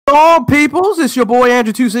on, peoples? It's your boy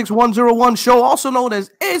Andrew26101 Show, also known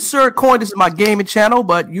as Insert Coin. This is my gaming channel,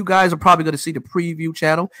 but you guys are probably going to see the preview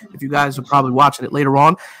channel if you guys are probably watching it later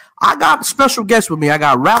on. I got special guests with me. I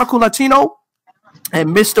got Radical Latino and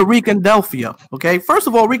Mr. Mrricandelphia. Okay, first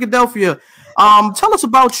of all, Mrricandelphia, tell us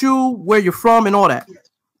about you, where you're from, and all that.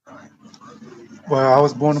 Well, I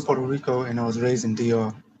was born in Puerto Rico and I was raised in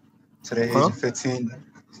DR to the age of 15.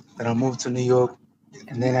 Then I moved to New York,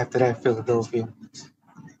 and then after that, Philadelphia.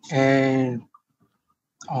 And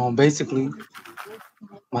basically,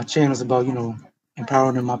 my channel is about,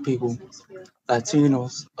 empowering my people,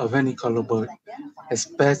 Latinos of any color, but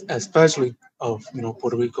especially of,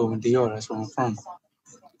 Puerto Rico and DR. That's where I'm from.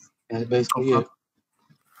 And that's basically it.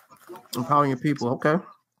 Empowering your people, okay.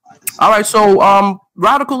 All right, so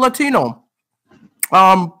Radical Latino,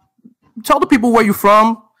 tell the people where you're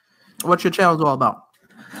from, what your channel is all about.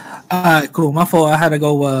 All right, cool. My fault. I had to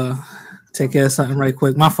go take care of something right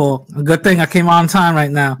quick. My fault. A good thing I came on time right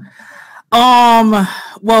now.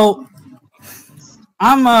 Well,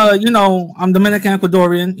 I'm I'm Dominican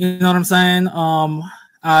Ecuadorian. You know what I'm saying?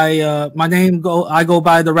 I go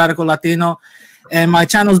by the Radical Latino, and my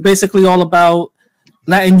channel is basically all about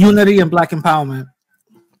Latin unity and Black empowerment.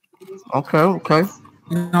 Okay.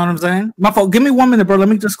 You know what I'm saying? My fault. Give me 1 minute, bro. Let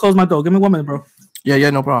me just close my door. Give me 1 minute, bro. Yeah,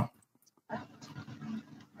 no problem.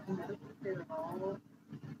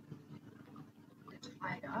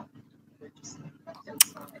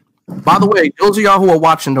 By the way, those of y'all who are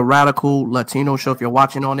watching the Radical Latino Show, if you're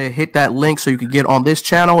watching on there, hit that link so you can get on this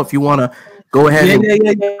channel. If you want to go ahead and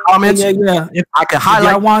comments, I can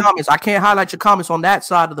highlight your comments. I can't highlight your comments on that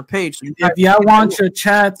side of the page. So if y'all want your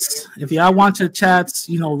chats,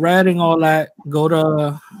 read and all that, go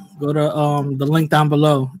to the link down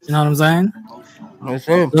below. You know what I'm saying? Go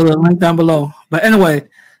to the link down below. But anyway,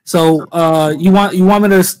 so you want me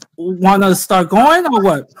to start going or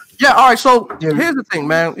what? Yeah, all right. So here's the thing,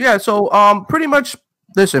 man. Yeah, so pretty much,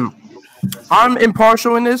 listen, I'm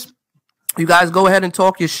impartial in this. You guys go ahead and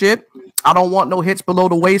talk your shit. I don't want no hits below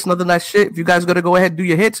the waist, nothing of that shit. If you guys gonna go ahead and do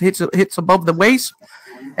your hits above the waist,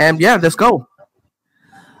 and yeah, let's go.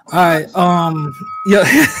 All right,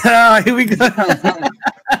 here we go.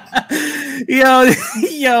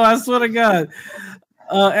 yo, I swear to God,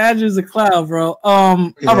 Andrew's a clown, bro.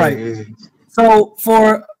 All right, so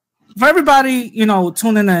for everybody,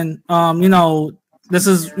 tuning in, this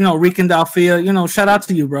is Mrricandelphia. Shout out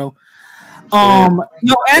to you, bro.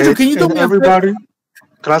 Andrew, can you do me everybody?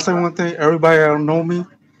 Can I say one thing? Everybody that don't know me,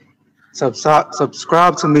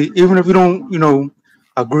 subscribe to me, even if you don't,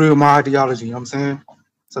 agree with my ideology. You know what I'm saying?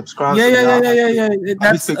 Subscribe. Yeah.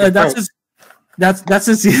 That's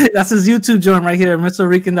his YouTube joint right here, Mr.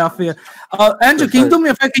 Mrricandelphia. Andrew, can you do me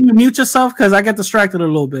a favor? Can you mute yourself? Because I get distracted a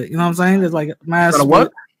little bit. You know what I'm saying? There's like mass.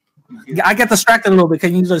 What? I get distracted a little bit.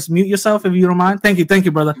 Can you just mute yourself if you don't mind? Thank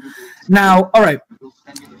you, brother. Now, all right.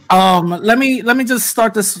 Let me just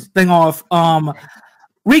start this thing off.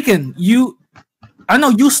 Rican, I know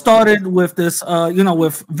you started with this,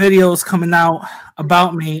 with videos coming out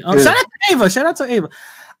about me. Shout out to Ava.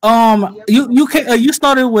 You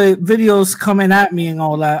started with videos coming at me and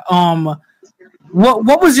all that.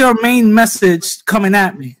 What was your main message coming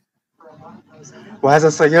at me? Well, as I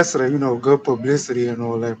said yesterday, good publicity and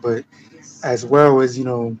all that, but as well as,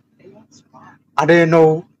 I didn't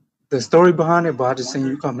know the story behind it, but I just seen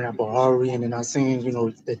you coming at Bahari, and then I seen,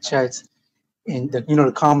 the chats and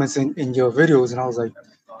the comments in your videos, and I was like,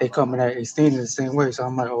 they coming at Esteem in the same way. So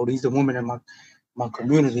I'm like, oh, these are the women in my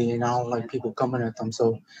community, and I don't like people coming at them.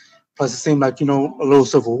 So plus it seemed like, a little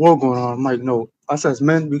civil war going on. I'm like, no, us as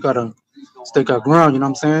men, we gotta stick our ground, you know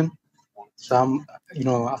what I'm saying? So I'm,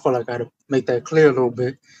 I feel like I had to make that clear a little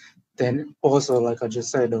bit. Then also, like I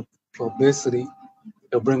just said, the publicity,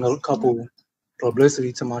 it'll bring a couple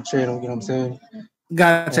publicity to my channel, you know what I'm saying?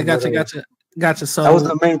 Gotcha. So that was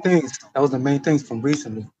the main things. That was the main things from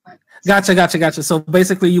recently. Gotcha. So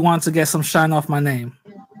basically, you want to get some shine off my name.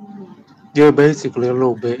 Yeah, basically a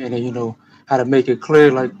little bit, and then how to make it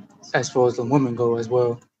clear, like as far as the women go as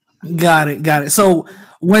well. Got it. So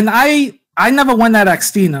when I never went at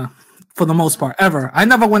Axtina for the most part ever. I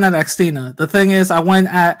never went at Axtina. The thing is, I went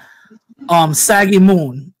at Saggy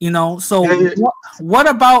Moon. So what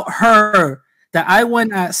about her that I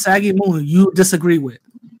went at Saggy Moon you disagree with?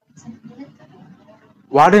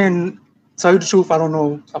 Well, I didn't tell you the truth. I don't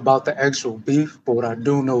know about the actual beef, but what I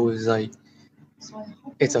do know is like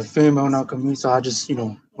it's a female in our community, so I just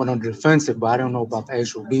went on the defensive, but I don't know about the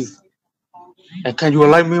actual beef. And can you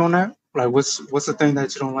enlighten me on that? Like, what's the thing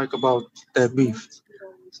that you don't like about that beef?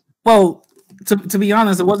 Well, to be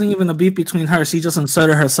honest, it wasn't even a beef between her. She just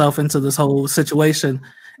inserted herself into this whole situation,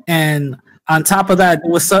 and on top of that,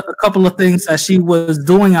 there was a couple of things that she was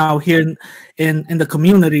doing out here in the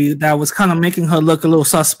community that was kind of making her look a little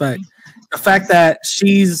suspect. The fact that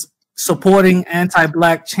she's supporting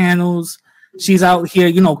anti-black channels, she's out here,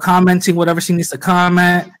 you know, commenting whatever she needs to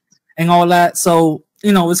comment and all that. So,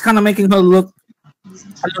 you know, it's kind of making her look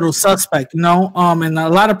a little suspect, you know. And a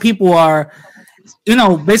lot of people are, you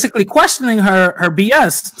know, basically questioning her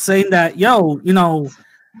BS, saying that, yo, you know,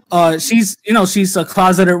 she's a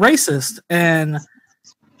closeted racist, and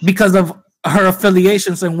because of her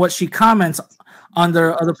affiliations and what she comments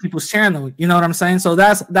under other people's channel, you know what I'm saying? So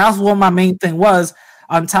that's what my main thing was.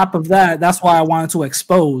 On top of that, that's why I wanted to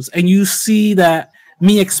expose. And you see that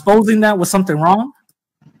me exposing that was something wrong?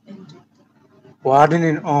 Well, I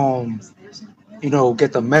didn't you know,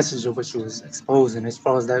 get the message of what she was exposing. As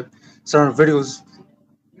far as that certain videos,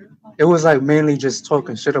 it was like mainly just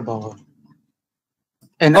talking shit about her.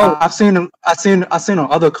 And I've seen on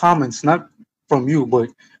other comments, not from you, but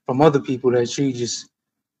from other people, that she just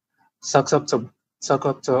suck up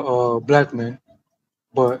to black men,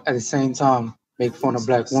 but at the same time make fun of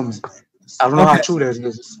black women. I don't know how true that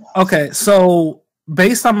is. Okay, so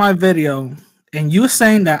based on my video, and you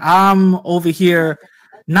saying that I'm over here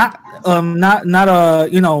not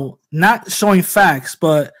showing facts,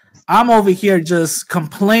 but I'm over here just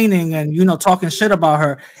complaining and, you know, talking shit about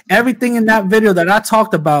her. Everything in that video that I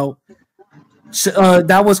talked about,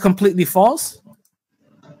 that was completely false?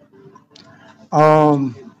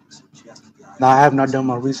 No, I have not done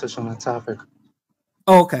my research on that topic.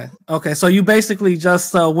 Okay. So you basically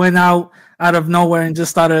just went out of nowhere and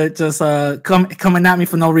just started just coming at me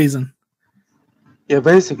for no reason. Yeah,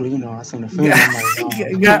 basically, you know, I seen the film.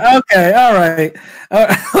 Yeah. Okay. All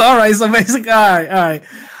right. So basically, all right.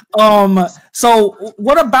 So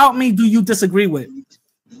what about me do you disagree with?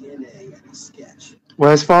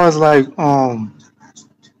 Well, as far as like the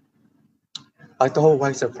whole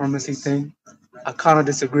white supremacy thing, I kind of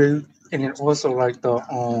disagree. And then also like the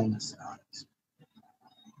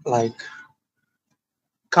like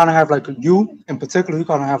kind of have like you in particular, you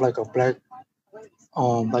kind of have like a black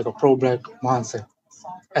like a pro-black mindset.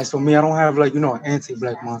 As for me, I don't have like, you know, an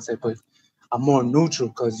anti-black mindset, but I'm more neutral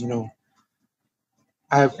because, you know,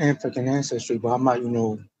 I have African ancestry, but I'm not, you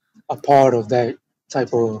know, a part of that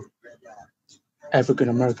type of African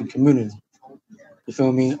American community. You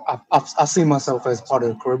feel me? I see myself as part of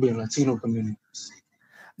the Caribbean Latino community.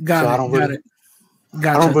 I don't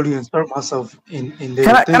really insert myself in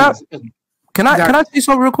their things. Can I say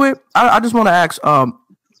something real quick? I just want to ask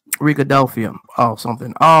Mrricandelphia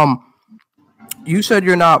something. You said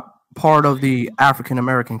you're not part of the African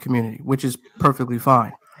American community, which is perfectly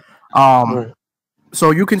fine. Right. So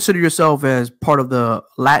you consider yourself as part of the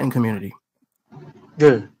Latin community?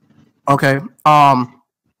 Yeah. Okay.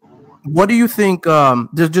 What do you think?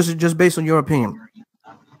 Just based on your opinion,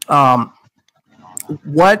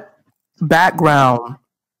 what background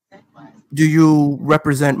do you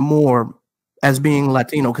represent more as being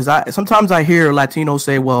Latino? Because sometimes I hear Latinos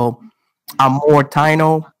say, "Well, I'm more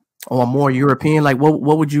Taino or I'm more European." Like,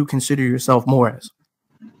 what would you consider yourself more as?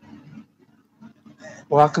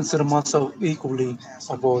 Well, I consider myself equally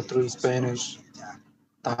of all three: Spanish,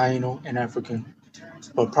 Taino, and African.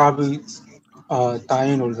 But probably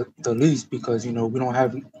Taino the least, because, you know,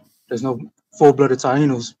 there's no full-blooded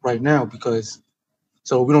Tainos right now,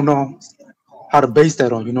 so we don't know how to base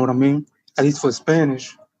that on, you know what I mean? At least for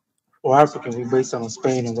Spanish or African, we base that on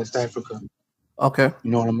Spain and West Africa. Okay.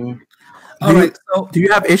 You know what I mean? All right. So do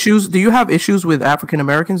you have issues? Do you have issues with African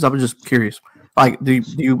Americans? I was just curious. Like, do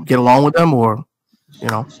you get along with them, or, you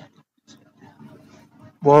know?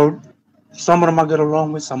 Well, some of them I get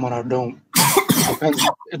along with, some of them I don't.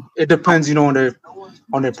 It depends, you know,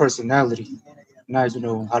 on their personality, not, you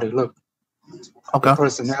know, how they look. Okay. Their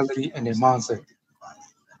personality and their mindset.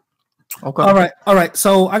 Okay. All right.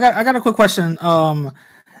 So I got a quick question.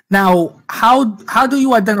 Now, how do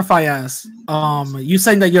you identify as? You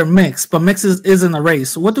saying that you're mixed, but mixed isn't a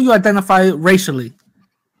race. What do you identify racially?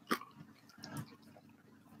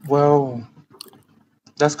 Well,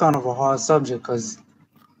 that's kind of a hard subject, because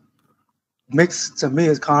mixed to me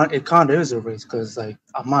is kind of is a race, because like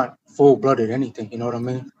I'm not full-blooded anything. You know what I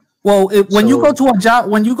mean? Well, when you go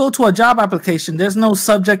to a job application, there's no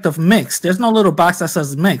subject of mixed. There's no little box that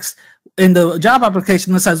says mixed. In the job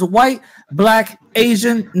application, it says white, black,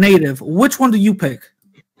 Asian, native. Which one do you pick?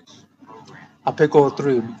 I pick all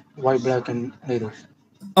three: white, black, and native.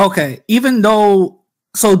 Okay, even though,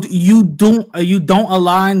 so you don't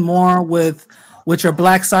align more with your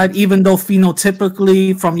black side, even though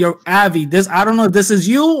phenotypically from your AVI, I don't know if this is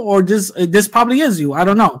you or this probably is you. I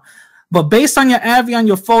don't know, but based on your AVI on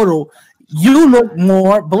your photo, you look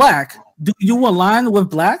more black do you align with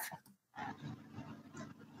black?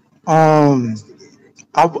 I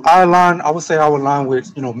align. I would say I would align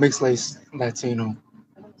with mixed race Latino,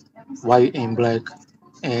 white and black,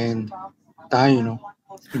 and Taino.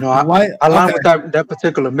 Why? I align Okay. with that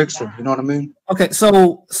particular mixture. You know what I mean? Okay.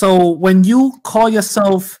 So when you call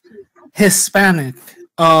yourself Hispanic,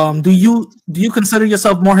 do you consider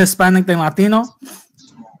yourself more Hispanic than Latino?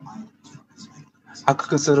 I could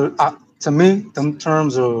consider. To me, them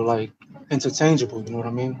terms are like interchangeable. You know what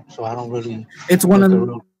I mean? So I don't really. It's one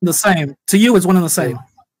and the same. To you, it's one and the same.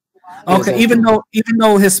 Yeah. Okay. Exactly. Even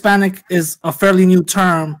though Hispanic is a fairly new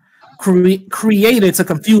term created to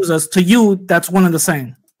confuse us, to you, that's one and the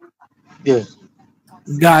same. Yeah.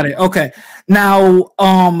 Got it. Okay. Now,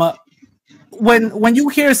 when you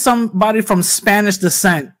hear somebody from Spanish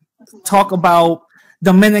descent talk about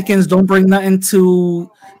Dominicans don't bring nothing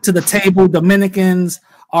to the table, Dominicans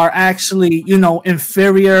are actually,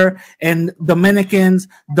 inferior, and Dominicans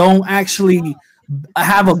don't actually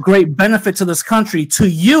have a great benefit to this country. To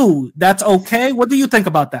you, that's okay? What do you think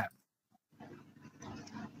about that?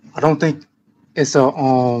 I don't think it's a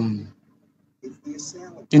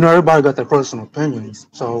everybody got their personal opinions.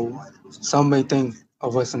 So some may think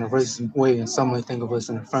of us in a racist way, and some may think of us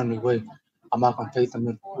in a friendly way. I'm not gonna paint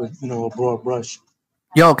them with a broad brush.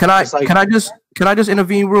 Yo, can I just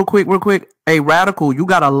intervene real quick? Hey, Radical, you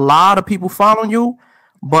got a lot of people following you,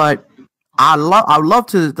 but I love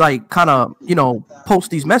to like kind of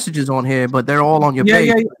post these messages on here, but they're all on your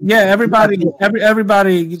page. Yeah. Everybody, you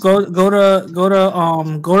go to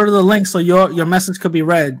the link so your message could be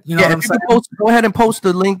read. You know what I'm saying? Go ahead and post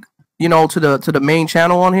the link, to the main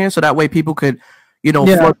channel on here, so that way people could, flood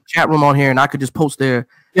the chat room on here, and I could just post their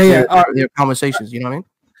conversations. You know what I mean?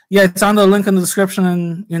 Yeah, it's on the link in the description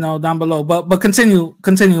and down below. But continue,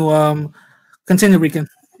 Rican.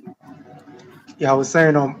 Yeah, I was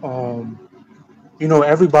saying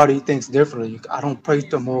everybody thinks differently. I don't paint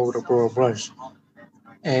them all with a broad brush.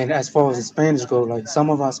 And as far as the Spanish go, like some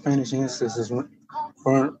of our Spanish ancestors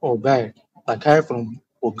weren't all bad. Like half of them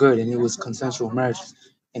were good, and it was consensual marriage,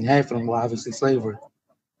 and half of them were obviously slavery.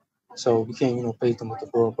 So we can't paint them with a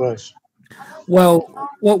broad brush. Well,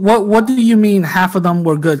 what do you mean half of them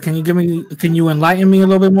were good? Can you enlighten me a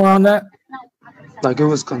little bit more on that? Like it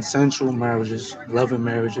was consensual marriages, loving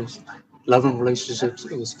relationships.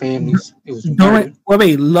 It was families. It was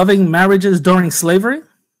loving marriages during slavery?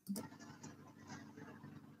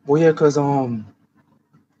 Well, yeah, because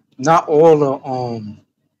not all the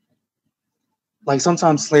like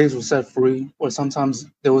sometimes slaves were set free, or sometimes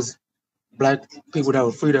there was black people that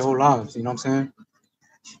were free their whole lives. You know what I'm saying?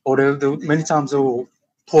 Or there many times there were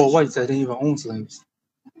poor whites that didn't even own slaves.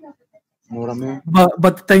 You know what I mean?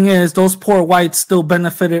 But the thing is, those poor whites still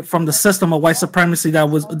benefited from the system of white supremacy that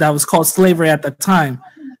was called slavery at the time.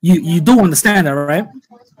 You do understand that, right?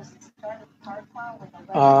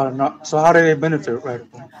 No. So how did they benefit, right?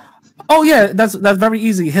 Oh yeah, that's very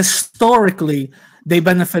easy. Historically, they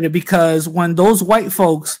benefited because when those white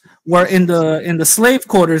folks were in the slave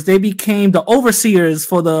quarters, they became the overseers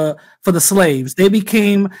for the slaves. They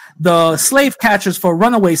became the slave catchers for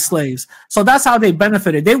runaway slaves. So that's how they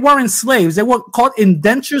benefited. They weren't slaves. They were called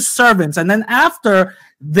indentured servants. And then after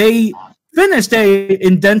they finished their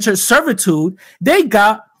indentured servitude, they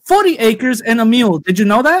got 40 acres and a mule. Did you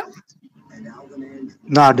know that?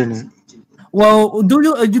 No, I didn't. Well, you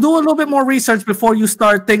do a little bit more research before you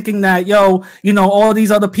start thinking that, all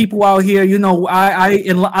these other people out here, I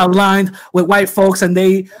aligned with white folks and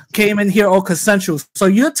they came in here all consensual. So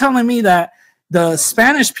you're telling me that the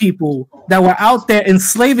Spanish people that were out there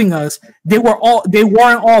enslaving us, they weren't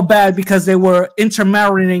all bad because they were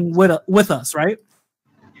intermarrying with us, right?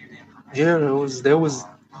 Yeah, there was.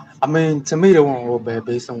 I mean, to me, they weren't all bad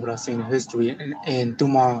based on what I've seen in history and through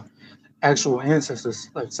my actual ancestors.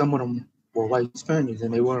 Like some of them were white Spaniards,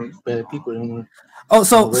 and they weren't bad people. They weren't. Oh,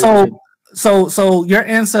 so your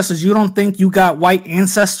ancestors, you don't think you got white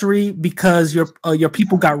ancestry because your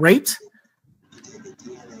people got raped?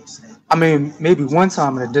 I mean, maybe one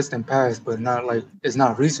time in the distant past, but not like it's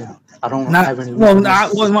not recent. I don't have any. Well,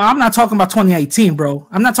 I'm not talking about 2018, bro.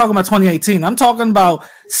 I'm not talking about 2018. I'm talking about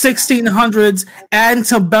 1600s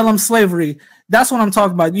antebellum slavery. That's what I'm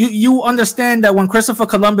talking about. You understand that when Christopher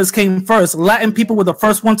Columbus came first, Latin people were the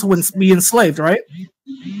first one to be enslaved, right?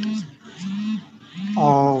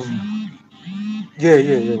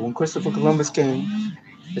 Yeah. When Christopher Columbus came,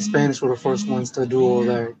 the Spanish were the first ones to do all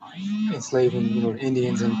that enslaving, the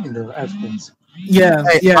Indians and the Africans. Yeah,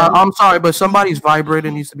 hey, yeah. I'm sorry, but somebody's vibrator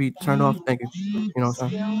needs to be turned off. Thank you. You know what I'm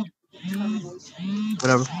saying?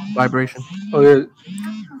 Whatever. Vibration. Oh yeah.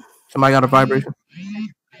 Somebody got a vibration?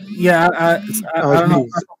 Yeah, I don't know.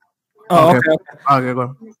 Oh, okay. Okay,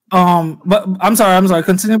 go on. But I'm sorry.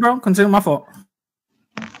 Continue, bro. Continue. My fault.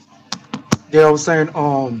 Yeah, I was saying,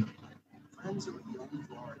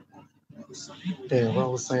 damn, what I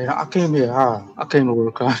was saying, I came here high. I came to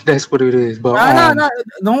work high. That's what it is. But No.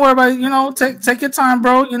 Don't worry about it. You know, take your time,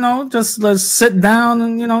 bro. You know, just let's sit down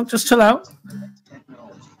and just chill out.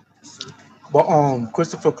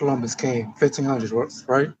 Christopher Columbus came 1500,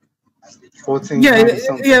 right?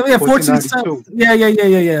 1492.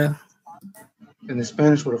 Yeah. And the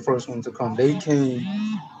Spanish were the first ones to come. They came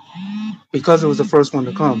because it was the first one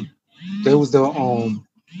to come. They was the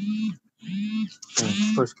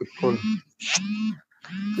first calling.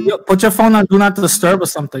 Put your phone on do not disturb or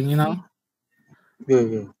something,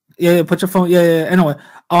 Yeah, put your phone. Yeah. Anyway,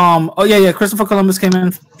 Christopher Columbus came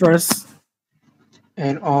in first.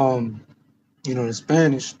 And the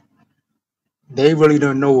Spanish, they really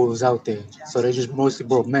didn't know what was out there. So they just mostly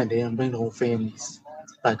brought men. They didn't bring the whole families.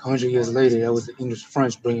 Like 100 years later, that was the English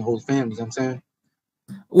French bringing whole families, you know what I'm saying?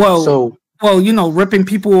 Well, ripping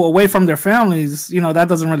people away from their families, that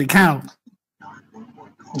doesn't really count.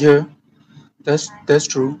 Yeah, that's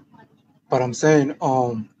true. But I'm saying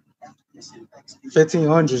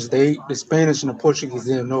 1500s, the Spanish and the Portuguese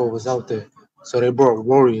didn't know it was out there. So they brought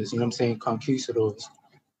warriors, you know what I'm saying, conquistadors.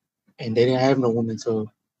 And they didn't have no women to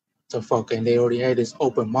fuck, and they already had this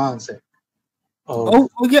open mindset.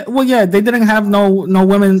 They didn't have no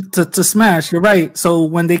women to smash. You're right. So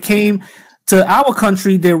when they came to our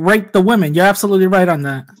country, they raped the women. You're absolutely right on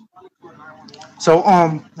that. So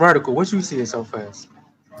Radical, what you see yourself as?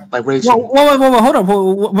 Like racial? Whoa, hold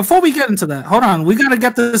on. Before we get into that, hold on. We gotta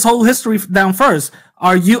get this whole history down first.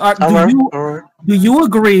 Do you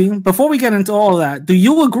agree? Before we get into all of that, do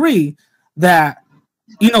you agree that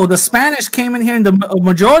the Spanish came in here and the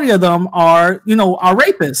majority of them are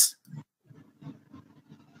rapists?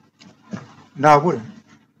 No, I wouldn't.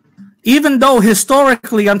 Even though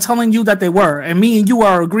historically, I'm telling you that they were, and me and you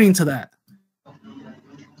are agreeing to that.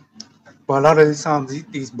 But a lot of the times,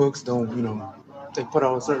 these books don't, they put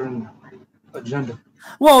out a certain agenda.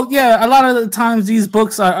 Well, yeah, a lot of the times these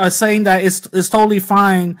books are saying that it's totally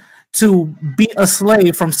fine to be a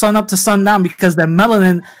slave from sun up to sundown because their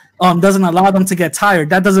melanin doesn't allow them to get tired.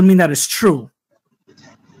 That doesn't mean that it's true.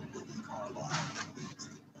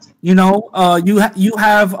 You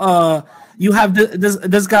have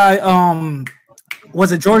this guy.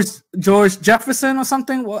 Was it George Jefferson or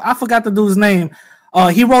something? Well, I forgot the dude's name.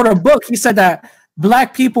 He wrote a book. He said that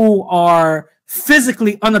black people are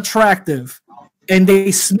physically unattractive and they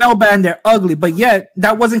smell bad and they're ugly, but yet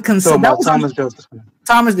that wasn't considered. Thomas Jefferson.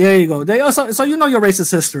 Thomas, there you go. So you know your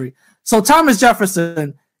racist history. So Thomas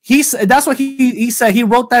Jefferson, that's what he said. He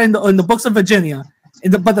wrote that in the books of Virginia.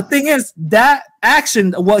 But the thing is, that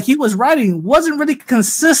action, what he was writing, wasn't really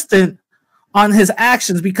consistent on his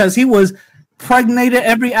actions because he was pregnated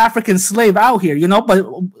every African slave out here, But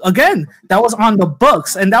again, that was on the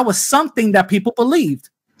books, and that was something that people believed.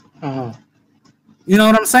 Uh-huh. You know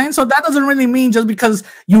what I'm saying? So that doesn't really mean just because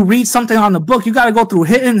you read something on the book, you got to go through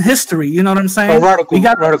hidden history. You know what I'm saying? Radical, I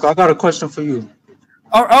got a question for you.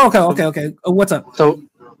 Okay. What's up? So,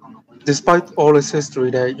 despite all this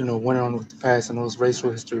history that went on with the past and those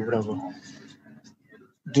racial history, whatever,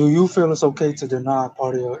 do you feel it's okay to deny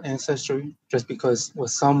part of your ancestry just because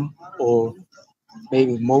with some or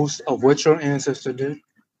maybe most of what your ancestor did?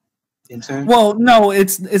 Well, no,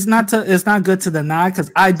 it's not good to deny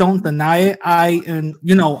because I don't deny it. I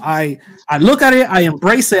look at it, I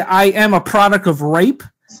embrace it. I am a product of rape.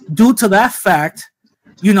 Due to that fact,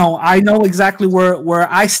 I know exactly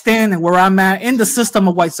where I stand and where I'm at in the system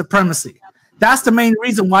of white supremacy. That's the main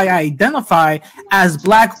reason why I identify as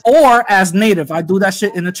black or as native. I do that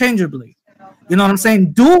shit interchangeably. You know what I'm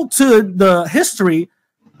saying? Due to the history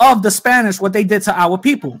of the Spanish, what they did to our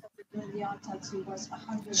people.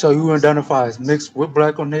 So you identify as mixed with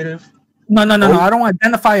black or native? No. I don't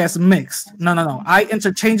identify as mixed. No. I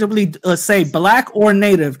interchangeably say black or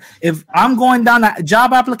native. If I'm going down a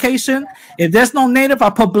job application, if there's no native,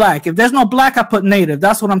 I put black. If there's no black, I put native.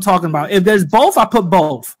 That's what I'm talking about. If there's both, I put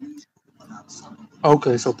both.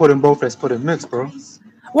 Okay, so putting both is putting mixed, bro.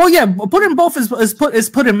 Well, yeah, putting both is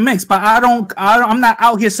putting mixed, but I'm not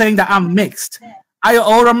out here saying that I'm mixed. I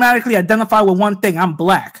automatically identify with one thing. I'm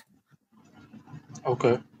black.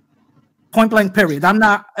 Okay. Point blank, period. I'm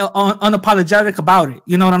not unapologetic about it.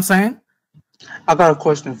 You know what I'm saying? I got a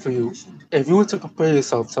question for you. If you were to compare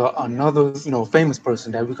yourself to another, famous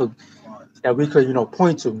person that we could,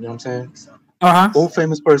 point to, you know what I'm saying? What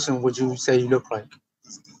famous person would you say you look like?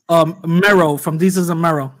 Mero from These Is a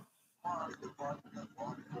Mero.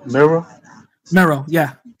 Mero? Mero,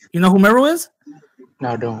 yeah. You know who Mero is? No,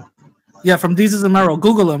 I don't. Yeah, from Jesus and Mero.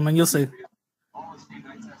 Google them and you'll see.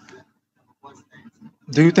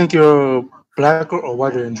 Do you think you're blacker or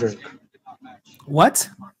whiter than Drake? What?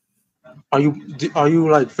 Are you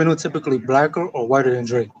like phenotypically blacker or whiter than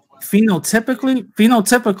Drake?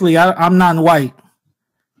 Phenotypically, I'm non-white.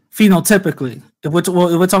 Phenotypically, if we're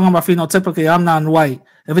talking about phenotypically, I'm non-white.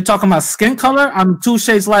 If we're talking about skin color, I'm 2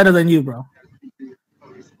 shades lighter than you, bro.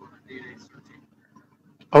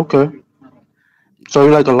 Okay. So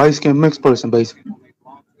you're like a light-skinned mixed person, basically.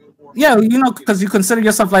 Yeah, you know, because you consider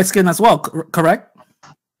yourself light-skinned as well, correct?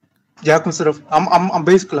 Yeah, I consider I'm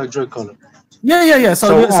basically like Drake color. Yeah.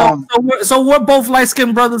 So we're both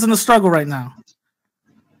light-skinned brothers in the struggle right now.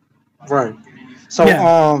 Right. So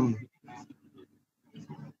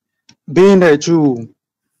being that you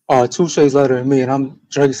are 2 shades lighter than me and I'm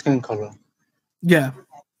Drake's skin color. Yeah.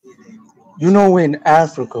 You know, in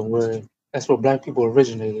Africa, that's where black people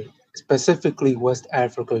originated, specifically West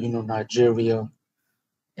Africa, you know, Nigeria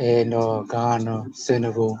and Ghana,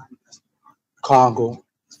 Senegal, Congo.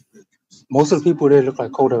 Most of the people there look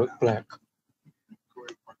like Kodak black.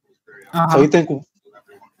 So you think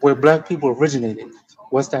where black people originated,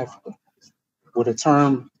 West Africa, where the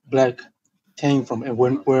term black came from and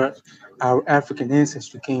where our African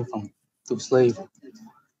ancestry came from through slavery,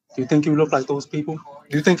 do you think you look like those people?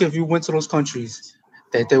 Do you think if you went to those countries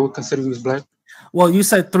that they would consider you as black? Well, you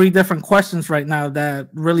said 3 different questions right now that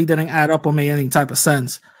really didn't add up or make any type of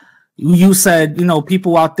sense. You said, you know,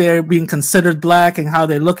 people out there being considered black and how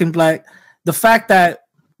they're looking black. The fact that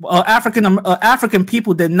African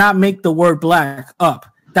people did not make the word black up.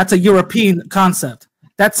 That's a European concept.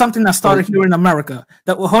 That's something that started here in America.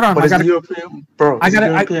 Hold on, I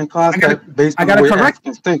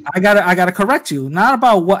gotta correct you. Not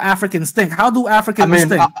about what Africans think. How do Africans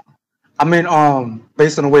think? I mean,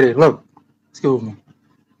 based on the way they look. Excuse me.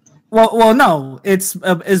 Well, no. It's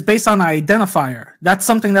based on an identifier. That's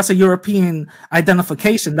something that's a European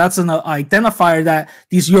identification. That's an identifier that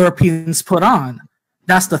these Europeans put on.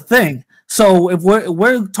 That's the thing. So if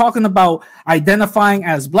we're talking about identifying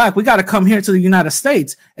as black, we got to come here to the United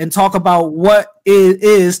States and talk about what it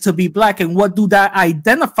is to be black and what do that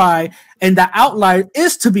identify, and the outlier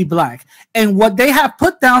is to be black. And what they have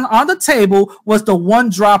put down on the table was the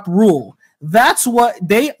 1-drop rule. That's what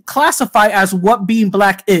they classify as what being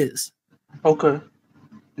black is. Okay.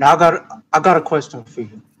 Now I got a question for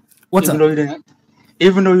you. What's up?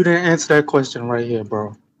 Even though you didn't answer that question right here,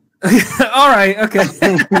 bro. All right, okay.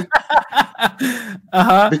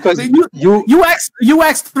 Because you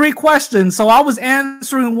asked 3 questions, so I was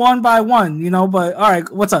answering one by one, you know. But all right,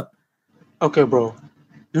 what's up? Okay, bro.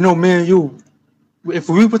 You know, me and you, if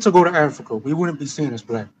we were to go to Africa, we wouldn't be seen as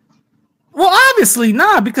black. Well, obviously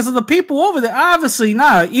not, because of the people over there. Obviously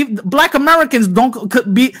not. Even black Americans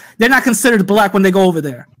they're not considered black when they go over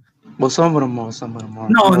there. Well, some of them are.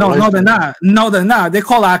 No, they're not. No, they're not. They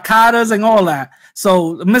call Al-Qaeda's and all that.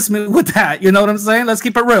 So miss me with that. You know what I'm saying? Let's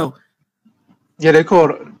keep it real. Yeah, they call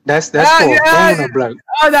it. That's called foreigner black.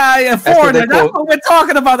 Oh, yeah, foreigner. That's what we're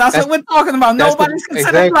talking about. That's what we're talking about. Nobody's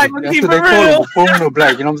considered black. Let's keep it real. Foreigner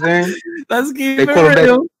black. You know what I'm saying? Let's keep it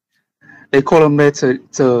real. They call them that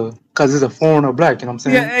to because it's a foreigner black. You know what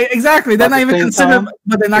I'm saying? Yeah, exactly. They're not even considered,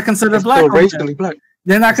 but they're not considered black. Racially black.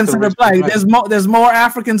 They're not considered black. There's more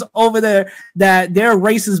Africans over there that their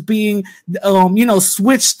race is being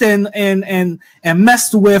switched and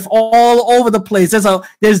messed with all over the place.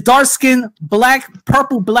 There's dark skinned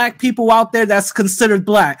purple black people out there that's considered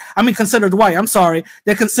black. I mean considered white. I'm sorry.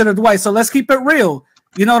 They're considered white. So let's keep it real.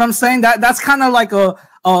 You know what I'm saying? That's kind of like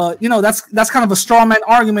that's kind of a straw man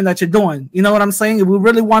argument that you're doing. You know what I'm saying? If we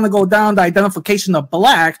really want to go down the identification of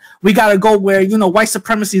black, we got to go where, white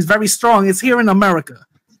supremacy is very strong. It's here in America.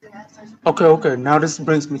 Okay. Now this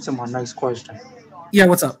brings me to my next question. Yeah,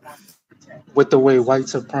 what's up? With the way white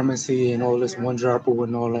supremacy and all this 1-drop rule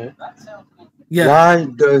and all that. Yeah. Why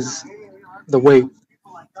does the way,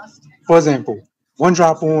 for example,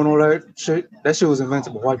 1-drop rule and all that shit was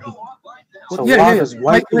invented by white people. So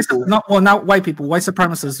white people? Not white people. White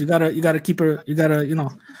supremacists. You gotta keep her.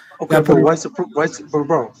 Okay, but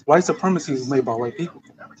white supremacy is made by white people.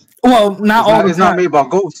 Well, it's not made by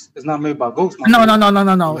ghosts. It's not made by ghosts. No.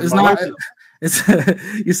 It's not. It's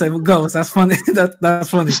you say ghosts. That's funny. That's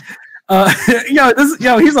funny.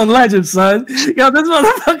 He's a legend, son. This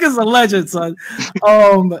motherfucker's a legend, son.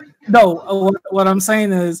 No, what I'm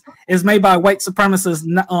saying is made by white supremacists,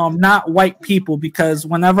 not white people. Because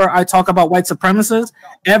whenever I talk about white supremacists,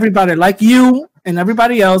 everybody like you and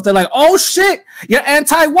everybody else, they're like, "Oh shit, you're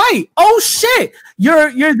anti-white. Oh shit,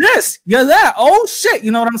 you're this, you're that. Oh shit."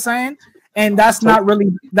 You know what I'm saying? and that's not really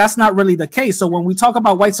the case. So when we talk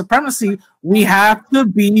about white supremacy, we have to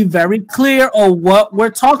be very clear on what we're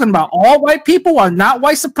talking about. All white people are not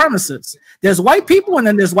white supremacists. There's white people, and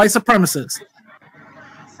then there's white supremacists.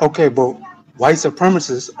 Okay, but white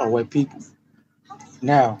supremacists are white people.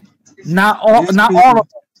 Now, not all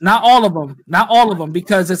of them,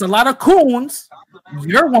 because there's a lot of coons.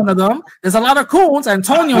 You're one of them. There's a lot of coons.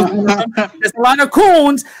 Antonio's one of them. There's a lot of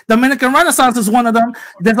coons. Dominican Renaissance is one of them.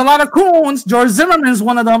 There's a lot of coons. George Zimmerman is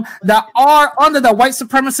one of them that are under the white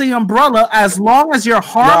supremacy umbrella. As long as you're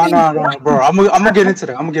harming, no, bro. I'm gonna get into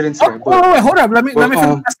that. Wait, hold up. Let me finish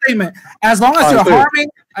that statement. As long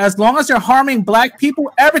as you're harming black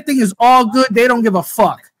people, everything is all good. They don't give a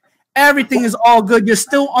fuck. Everything is all good. You're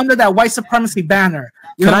still under that white supremacy banner.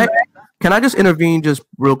 Can I just intervene just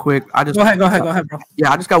real quick? Go ahead, bro.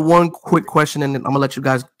 Yeah, I just got one quick question, and then I'm gonna let you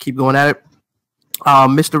guys keep going at it.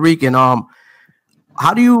 Mr. Rican,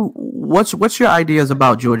 what's your ideas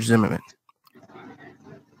about George Zimmerman?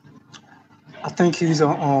 I think he's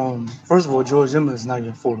first of all, George Zimmerman is not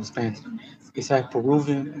even full Spanish. He's half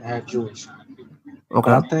Peruvian and half Jewish.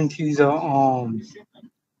 Okay. But I think he's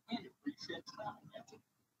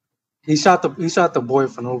he shot the boy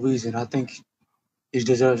for no reason. I think he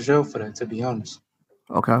deserves jail for that, to be honest.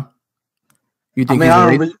 Okay. You think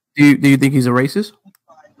do you think he's a racist?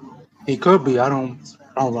 He could be. I don't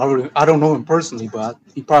know him personally, but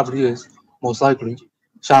he probably is, most likely.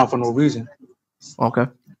 Shot him for no reason. Okay.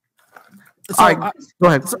 So go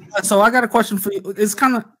ahead. So I got a question for you. It's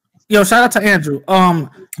kind of shout out to Andrew.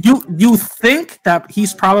 You think that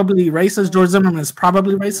he's probably racist? George Zimmerman is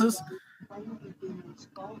probably racist?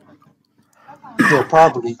 Yeah,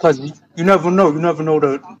 probably, because you never know. You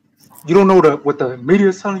don't know what the media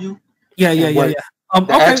is telling you. Yeah. The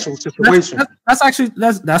actual situation. That's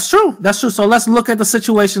true. That's true. So let's look at the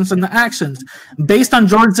situations and the actions. Based on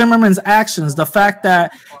George Zimmerman's actions, the fact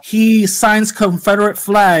that he signs Confederate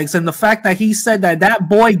flags and the fact that he said that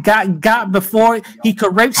boy got before he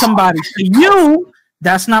could rape somebody. To you,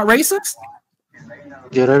 that's not racist?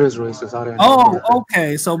 Yeah, that is racist.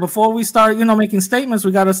 Okay. So before we start, making statements,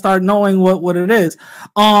 we got to start knowing what it is.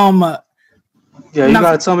 Yeah, you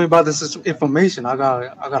gotta tell me about this information. I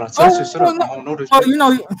gotta touch this shit up. I don't know this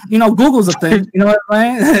shit. Google's a thing. You know what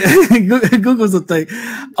I'm saying? Google's a thing.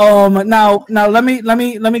 Now let me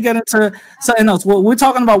get into something else. Well, we're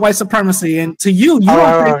talking about white supremacy, and to you,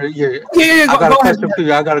 I got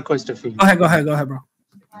a question for you. Go ahead, bro.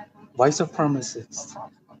 White supremacists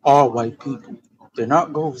are white people. They're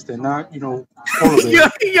not ghosts. They're not, yo,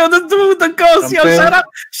 the dude with the ghost. Yo,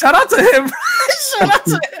 shout out to him. Shout out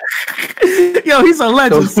to him. Yo, he's a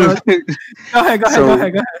legend. Go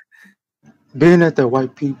ahead. Being that they're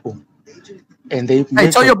white people, and they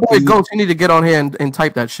tell your boy Ghost you need to get on here and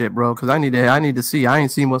type that shit, bro, because I need to see. I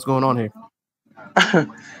ain't seen what's going on here.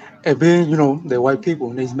 And being, they're white people,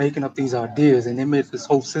 and they're making up these ideas, and they made this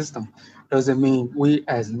whole system. Doesn't mean we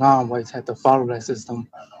as non-whites have to follow that system,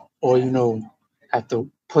 or have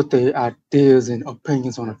to put their ideas and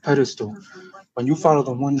opinions on a pedestal. When you follow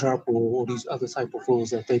the one drop rule or these other type of rules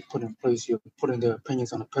that they put in place, you're putting their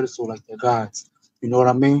opinions on a pedestal like they're gods. You know what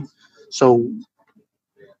I mean? So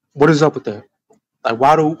what is up with that? Like,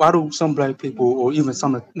 why do some black people or even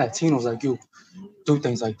some Latinos like you do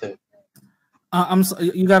things like that?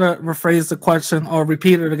 You gotta rephrase the question or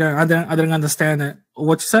repeat it again. I didn't understand it.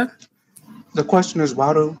 What you said? The question is,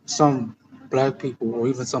 why do some black people or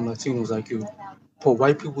even some Latinos like you put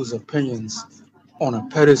white people's opinions on a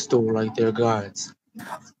pedestal like they're gods?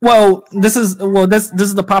 Well, this is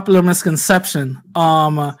the popular misconception.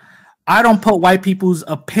 I don't put white people's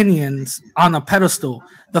opinions on a pedestal.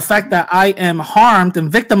 The fact that I am harmed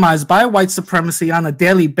and victimized by white supremacy on a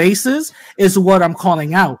daily basis is what I'm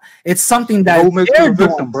calling out. It's something that who makes you a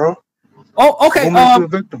victim, bro? Oh, okay. Who makes you a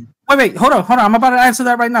victim? Wait, hold on. I'm about to answer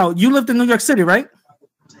that right now. You lived in New York City, right?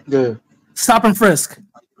 Yeah. Stop and frisk.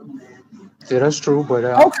 Yeah, that's true, but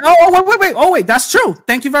okay. Wait, that's true.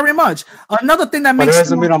 Thank you very much. Another thing that makes that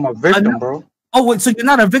doesn't mean I'm a victim, bro. Oh, wait, so you're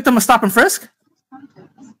not a victim of stop and frisk?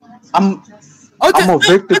 I'm a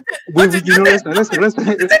victim. Listen.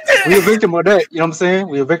 We're a victim of that. You know what I'm saying?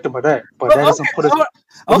 We're a victim of that. But that doesn't put us.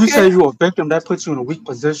 When you say you're a victim, that puts you in a weak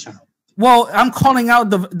position. Well, I'm calling out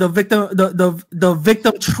the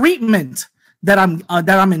victim treatment that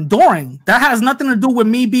I'm enduring. That has nothing to do with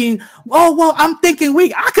me being, I'm thinking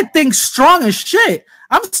weak. I could think strong as shit.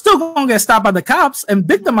 I'm still gonna get stopped by the cops and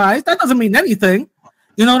victimized. That doesn't mean anything.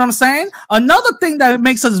 You know what I'm saying? Another thing that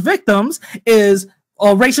makes us victims is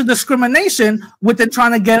racial discrimination within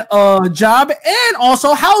trying to get a job and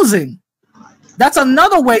also housing. That's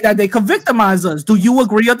another way that they could victimize us. Do you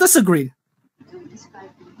agree or disagree?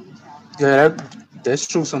 Yeah, that's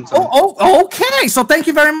true sometimes. Oh, okay. So thank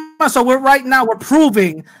you very much. So we're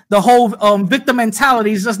proving the whole victim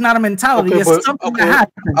mentality is just not a mentality. Okay, It's something that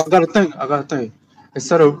happens. I gotta think.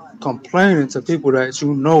 Instead of complaining to people that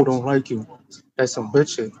you know don't like you, that's some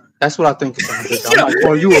bitch shit. That's what I think is some bitch. I'm not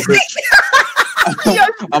calling you a bitch.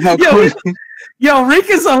 I'm not calling you. Yo,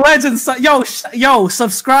 Rican's a legend. Yo,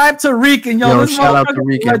 subscribe to Rican. Yo, shout out to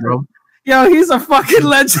Rican, bro. Yo, he's a fucking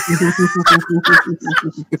legend.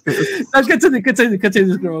 Continue,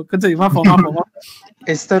 girl. Continue. My fault.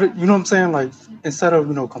 Instead of, you know what I'm saying? Like, instead of,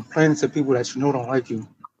 complaining to people that you know don't like you,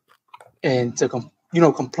 and to,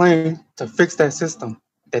 complain to fix that system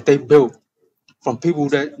that they built from people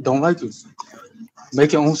that don't like you.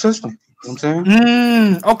 Make your own system. You know what I'm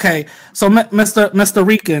saying? Okay. So,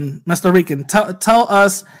 Mr. Rican, tell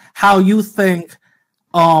us how you think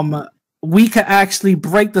we can actually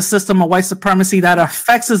break the system of white supremacy that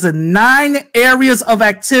affects us in 9 areas of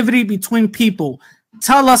activity between people.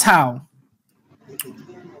 Tell us how.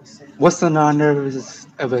 What's the 9 areas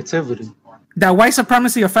of activity? That white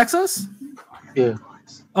supremacy affects us? Yeah.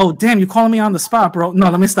 Oh, damn, you're calling me on the spot, bro. No,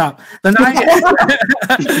 let me stop. The 9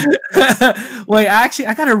 Wait, actually,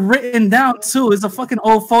 I got it written down, too. It's a fucking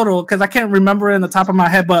old photo because I can't remember it in the top of my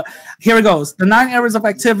head, but here it goes. The 9 areas of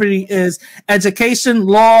activity is education,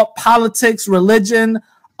 law, politics, religion,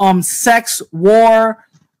 sex, war,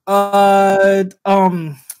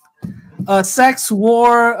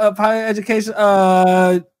 education,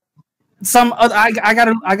 some other, I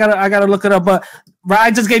gotta look it up, but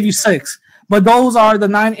I just gave you 6. But those are the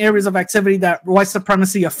 9 areas of activity that white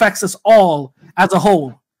supremacy affects us all as a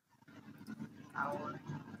whole.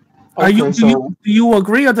 Okay, do you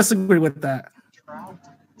agree or disagree with that?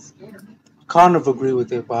 Kind of agree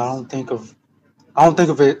with it, but I don't think of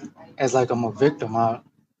it as like I'm a victim. I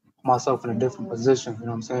myself in a different position. You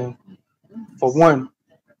know what I'm saying? For one,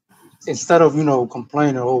 instead of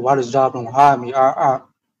complaining, oh, why this job don't hire me, I'm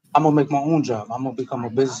gonna make my own job. I'm gonna become a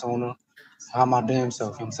business owner, hire my damn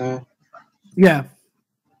self. You know what I'm saying? Yeah.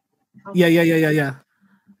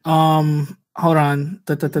 Hold on.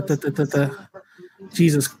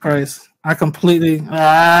 Jesus Christ. I completely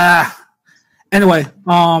anyway,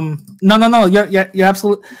 no. You're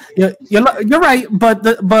absolutely you're right, but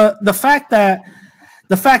the fact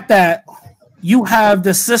that you have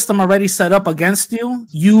the system already set up against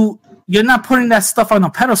you, you're not putting that stuff on a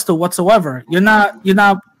pedestal whatsoever. You're not you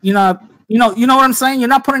know what I'm saying? You're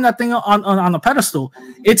not putting that thing on a pedestal.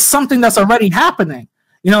 It's something that's already happening.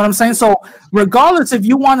 You know what I'm saying? So regardless if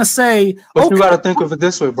you want to say, but you gotta think of it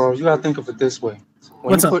this way, bro. You gotta think of it this way.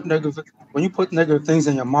 When you put negative things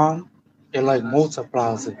in your mind, it like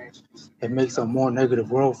multiplies it. It makes a more negative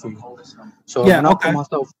world for you. So when I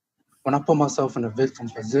put myself in a victim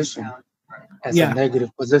position, that's a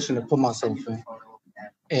negative position to put myself in.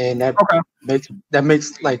 And that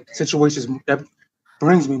makes like situations that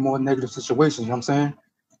brings me more negative situations. You know what I'm saying?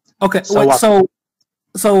 Okay.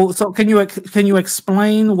 So can you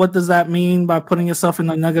explain what does that mean by putting yourself in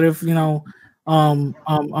a negative,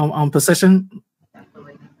 position?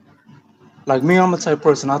 Like me, I'm a type of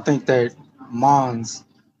person. I think that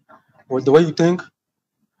the way you think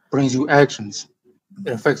brings you actions.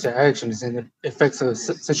 It affects your actions and it affects the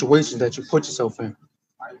situations that you put yourself in.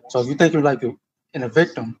 So if you think you're like in a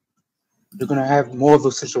victim, you're gonna have more of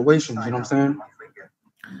those situations. You know what I'm saying?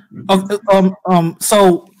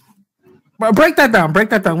 So break that down.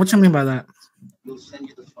 What you mean by that?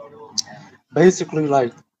 Basically,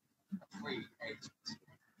 like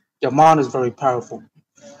your mind is very powerful.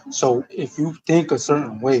 So if you think a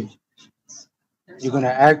certain way, you're gonna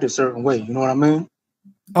act a certain way. You know what I mean?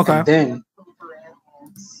 Okay. And then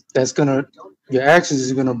your actions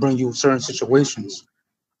is gonna bring you certain situations.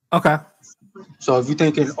 Okay. So if you're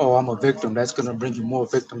thinking, oh, I'm a victim, that's gonna bring you more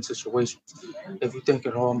victim situations. If you're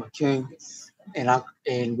thinking, oh, I'm a king,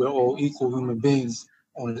 and we're all equal human beings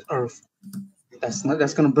on this earth,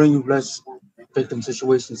 that's gonna bring you less victim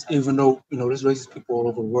situations. Even though there's racist people all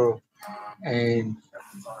over the world, and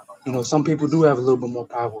some people do have a little bit more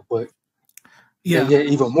power, but they get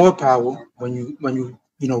even more power when you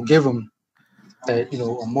give them that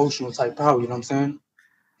emotional type power. You know what I'm saying?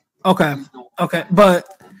 Okay, but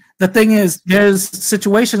the thing is, there's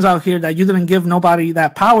situations out here that you didn't give nobody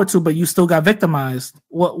that power to, but you still got victimized.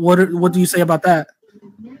 What do you say about that?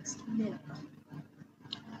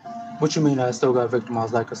 What you mean I still got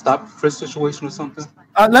victimized? Like a stop and frisk situation or something?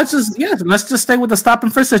 Let's just stay with the stop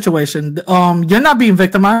and frisk situation. You're not being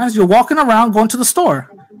victimized. You're walking around going to the store.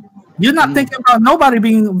 You're not thinking about nobody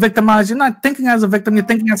being victimized. You're not thinking as a victim. You're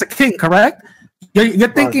thinking as a king, correct?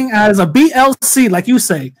 You're thinking as a BLC, like you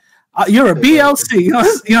say. You're a BLC. You know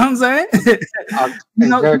what I'm saying?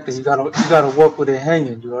 Exactly. You gotta walk with it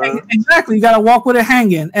hanging. You heard? Exactly. You gotta walk with it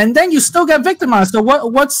hanging, and then you still get victimized. So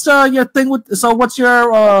what's your thing with? So what's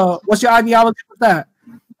your ideology with that?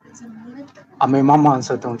 I mean, my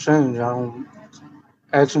mindset don't change.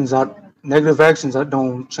 Negative actions that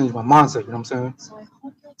don't change my mindset. You know what I'm saying?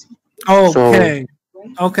 Okay.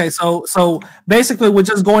 Okay. So basically, we're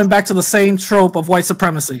just going back to the same trope of white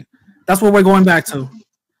supremacy. That's what we're going back to.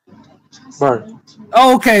 Right.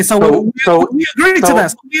 Okay, so we agree to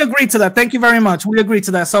that. We agree to that. Thank you very much. We agree to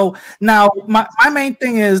that. So now my main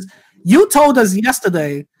thing is, you told us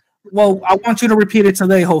yesterday, well, I want you to repeat it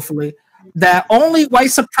today, hopefully, that only white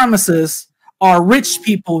supremacists are rich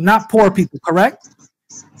people, not poor people, correct?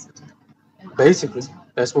 Basically,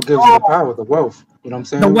 that's what gives you the power, the wealth. You know what I'm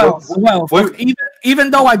saying? The wealth.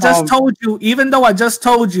 Even though I just told you,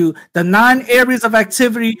 the 9 areas of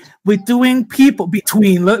activity between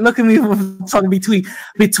look at me talking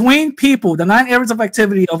between people, the 9 areas of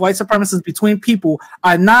activity of white supremacists between people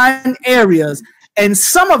are 9 areas, and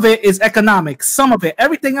some of it is economic, some of it,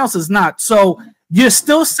 everything else is not. So you're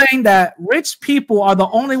still saying that rich people are the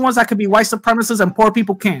only ones that can be white supremacists and poor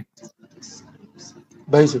people can't?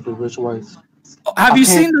 Basically, rich whites. Have you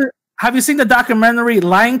seen the documentary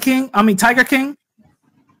Tiger King?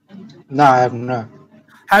 No, I have not.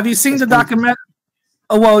 Have you seen the documentary?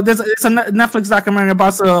 Oh, well, it's a Netflix documentary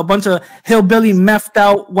about a bunch of hillbilly, methed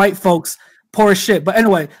out white folks, poor as shit. But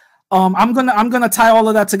anyway, I'm gonna tie all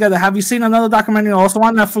of that together. Have you seen another documentary also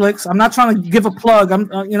on Netflix? I'm not trying to give a plug.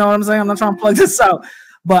 You know what I'm saying? I'm not trying to plug this out.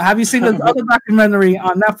 But have you seen the other documentary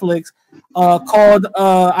on Netflix called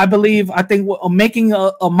I think Making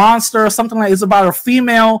a Monster or something like? It's about a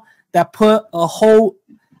female that put a whole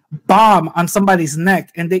bomb on somebody's neck,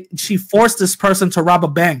 and she forced this person to rob a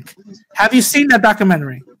bank. Have you seen that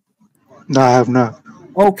documentary? No, I have not.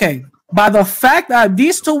 Okay. By the fact that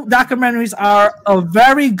these 2 documentaries are a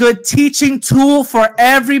very good teaching tool for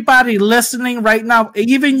everybody listening right now,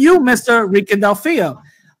 even you, Mr. Mrricandelphia.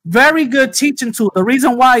 Very good teaching tool. The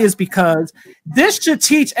reason why is because this should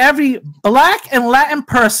teach every Black and Latin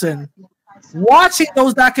person watching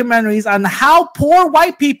those documentaries on how poor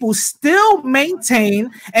white people still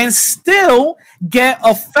maintain and still get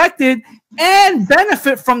affected and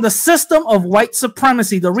benefit from the system of white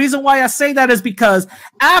supremacy. The reason why I say that is because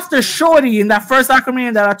after Shorty in that first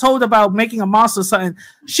documentary that I told about Making a Monster or something,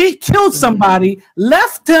 she killed somebody,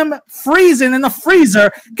 left him freezing in the freezer.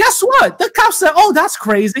 Guess what? The cops said, oh, that's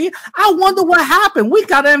crazy. I wonder what happened. We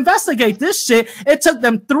got to investigate this shit. It took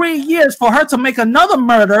them 3 years for her to make another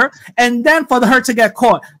murder and then for her to get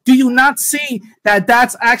caught. Do you not see that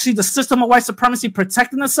that's actually the system of white supremacy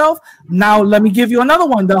protecting itself? Now, let me give you another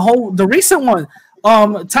one. The recent one,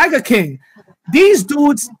 Tiger King. These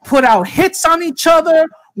dudes put out hits on each other,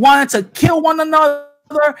 wanted to kill one another.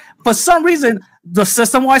 For some reason, the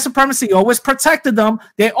system of white supremacy always protected them.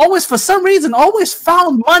 They always, for some reason, always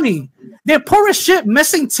found money. They're poor as shit,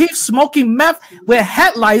 missing teeth, smoking meth with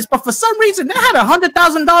headlights, but for some reason, they had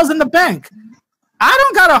 $100,000 in the bank. I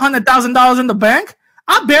don't got $100,000 in the bank.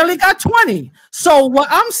 I barely got 20. So what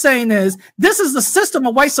I'm saying is, this is the system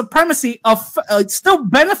of white supremacy of still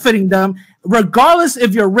benefiting them, regardless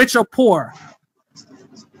if you're rich or poor.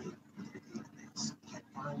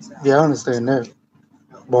 Yeah, I understand that,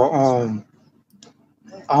 but I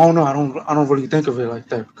don't know. I don't really think of it like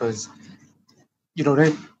that because, you know,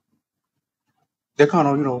 they're kind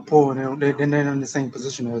of, you know, poor and they're in the same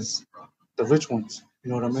position as the rich ones. You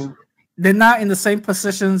know what I mean? They're not in the same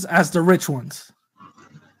positions as the rich ones.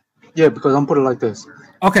 Yeah, because I'm putting it like this.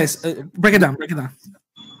 Okay, break it down. Break it down.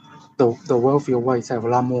 The wealthier whites have a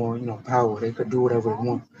lot more, you know, power. They could do whatever they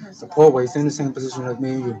want. The poor whites in the same position as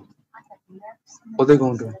me and you. What they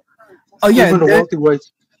gonna do? Oh yeah, even the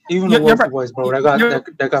wealthy whites, bro,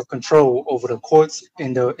 that got control over the courts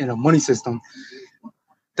and the money system.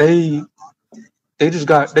 They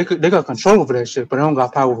got control over that shit, but they don't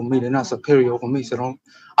got power over me. They're not superior over me, so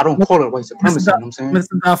I don't call it white supremacy. You know what I'm saying?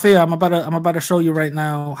 Mr. Dalphia, I'm about to show you right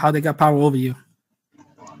now how they got power over you.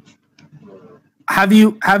 Have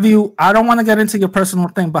you? I don't want to get into your personal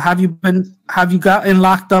thing, but have you gotten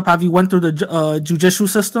locked up? Have you went through the judicial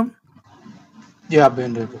system? Yeah, I've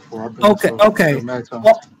been there before. Okay.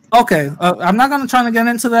 I'm not gonna try to get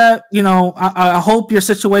into that. You know, I hope your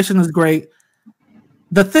situation is great.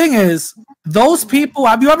 The thing is, those people.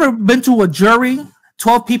 Have you ever been to a jury?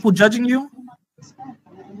 12 people judging you?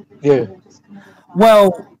 Yeah.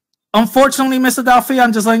 Well, unfortunately, Mr. Dalphia,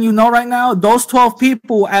 I'm just letting you know right now, those 12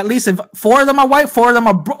 people, at least if 4 of them are white, 4 of them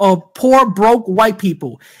are poor, broke white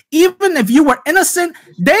people. Even if you were innocent,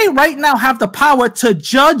 they right now have the power to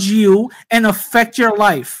judge you and affect your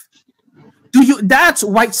life. That's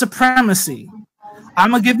white supremacy.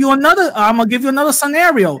 I'm gonna give you another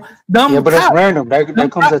scenario. Yeah, but it's random.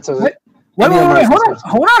 That comes at Wait,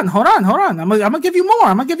 hold on. I'm gonna give you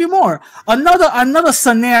more. Another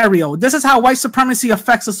scenario. This is how white supremacy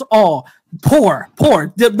affects us all.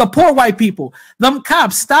 The poor white people. Them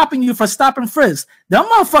cops stopping you for stopping frisk. Them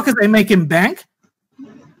motherfuckers ain't making bank.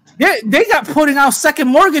 They got putting out second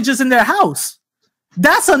mortgages in their house.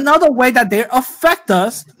 That's another way that they affect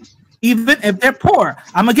us, even if they're poor.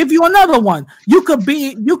 I'm gonna give you another one. You could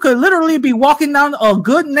literally be walking down a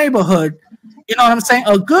good neighborhood. You know what I'm saying?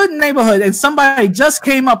 A good neighborhood, and somebody just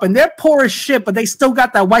came up and they're poor as shit, but they still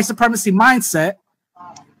got that white supremacy mindset.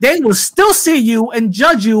 They will still see you and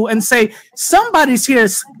judge you and say, somebody's here,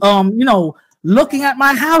 looking at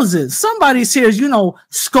my houses. Somebody's here,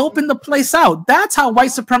 scoping the place out. That's how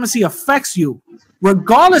white supremacy affects you,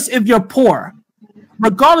 regardless if you're poor.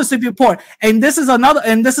 And this is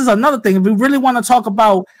another thing. If we really want to talk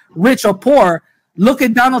about rich or poor, look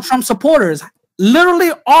at Donald Trump supporters.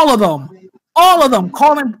 Literally all of them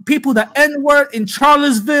calling people the N-word in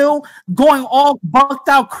Charlottesville, going all bucked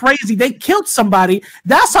out crazy. They killed somebody.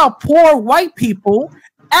 That's how poor white people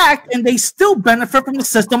act, and they still benefit from the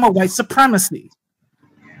system of white supremacy.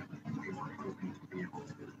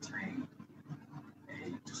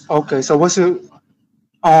 Okay, so what's your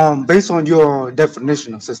based on your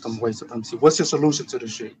definition of system of white supremacy, what's your solution to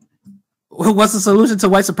this shit? What's the solution to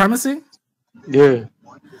white supremacy? Yeah.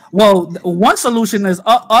 Well, one solution is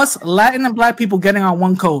us Latin and Black people getting on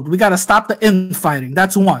one code. We got to stop the infighting.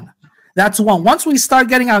 That's one. Once we start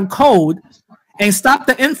getting on code and stop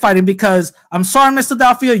the infighting, because I'm sorry, Mr.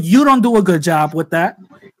 Delphia, you don't do a good job with that.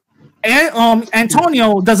 And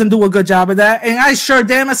Antonio doesn't do a good job at that. And I sure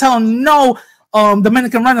damn as hell know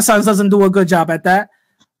Dominican Renaissance doesn't do a good job at that.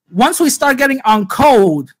 Once we start getting on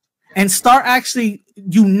code and start actually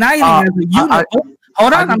uniting as a unit.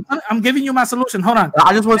 Hold on, I'm giving you my solution. Hold on.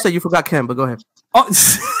 I just want to say you forgot Ken, but go ahead. Oh,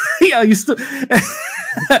 yeah, you still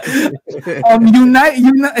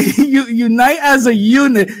unite as a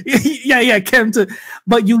unit. yeah, Ken too.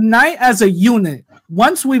 But unite as a unit.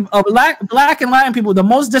 Once we've black and Latin people, the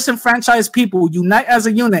most disenfranchised people, unite as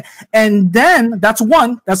a unit, and then that's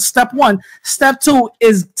step one. Step two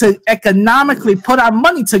is to economically put our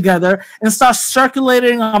money together and start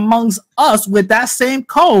circulating amongst us with that same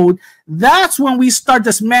code. That's when we start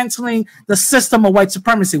dismantling the system of white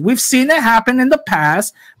supremacy. We've seen it happen in the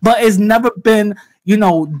past, but it's never been,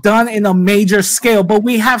 done in a major scale. But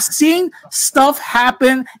we have seen stuff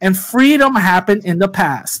happen and freedom happen in the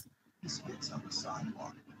past.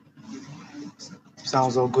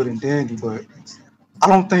 Sounds all good and dandy, but I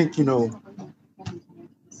don't think,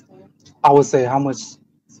 I would say how much,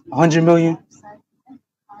 100 million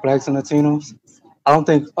Blacks and Latinos. I don't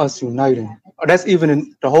think us uniting, or that's even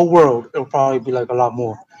in the whole world, it'll probably be like a lot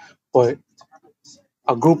more. But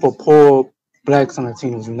a group of poor Blacks and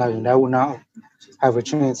Latinos uniting, that would not have a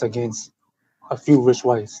chance against a few rich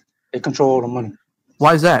whites. They control all the money.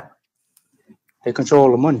 Why is that? They control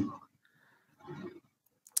all the money.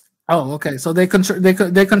 Oh, okay. So they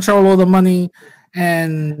control all the money,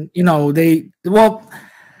 and that's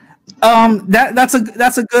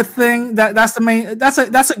a good thing.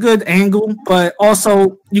 That's a good angle. But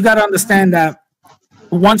also you got to understand that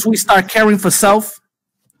once we start caring for self,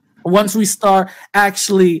 once we start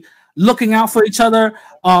actually looking out for each other,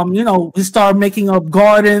 we start making up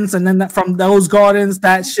gardens, and then from those gardens,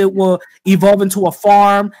 that shit will evolve into a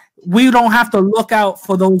farm. We don't have to look out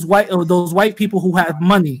for those white people who have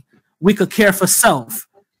money. We could care for self.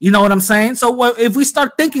 You know what I'm saying? So if we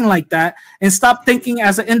start thinking like that and stop thinking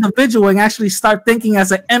as an individual and actually start thinking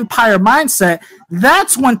as an empire mindset,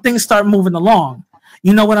 that's when things start moving along.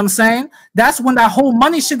 You know what I'm saying? That's when that whole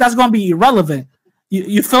money shit, that's going to be irrelevant.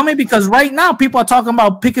 You feel me? Because right now people are talking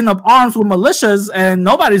about picking up arms with militias and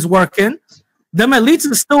nobody's working. Them elites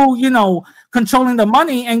are still, controlling the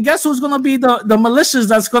money. And guess who's going to be the militias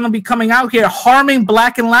that's going to be coming out here harming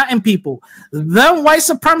Black and Latin people? Them white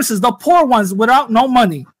supremacists, the poor ones without no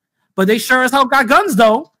money. But they sure as hell got guns,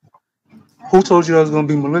 though. Who told you that was going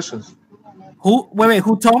to be militias? Wait,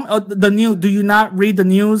 who told me? The news. Do you not read the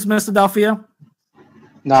news, Mr. Delphia?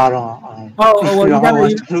 No, I don't.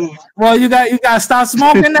 Well, you got to stop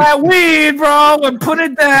smoking that weed, bro, and put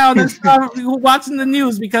it down and start watching the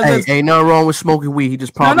news, because ain't nothing wrong with smoking weed. He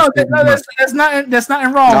just probably there's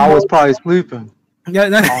nothing wrong. I was probably sleeping. Yeah,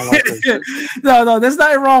 no, there's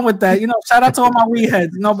nothing wrong with that. Shout out to all my weed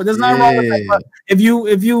heads. But there's nothing wrong with that. But if you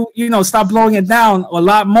stop blowing it down a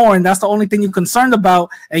lot more, and that's the only thing you're concerned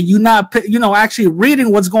about, and you're not actually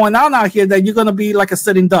reading what's going on out here, then you're gonna be like a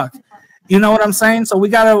sitting duck. You know what I'm saying? So we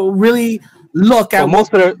gotta really look at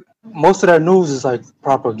most of most of that news is like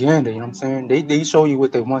propaganda. You know what I'm saying? They show you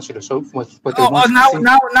what they want you to show, what they want you now, to see.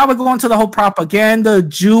 now we're going to the whole propaganda,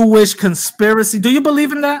 Jewish conspiracy. Do you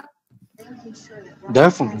believe in that?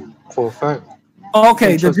 Definitely, for a fact.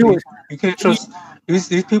 Okay, the Jewish. You can't trust these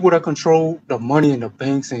people that control the money in the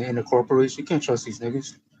banks and the corporations. You can't trust these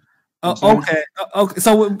niggas. You know what I'm saying? Okay, okay.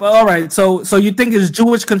 So, all right. So you think it's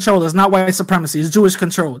Jewish control? It's not white supremacy. It's Jewish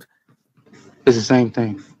controlled. It's the same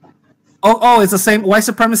thing. Oh, it's the same. White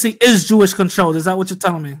supremacy is Jewish controlled. Is that what you're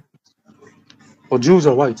telling me? Well, Jews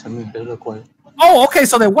are white to me. They look white. Oh, okay.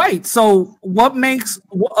 So they're white. So what makes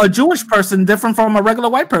a Jewish person different from a regular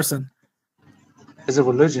white person? It's a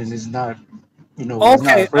religion. It's not, you know.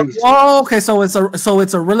 Okay. It's not a race. Oh, okay. So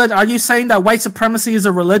it's a religion. Are you saying that white supremacy is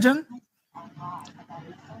a religion?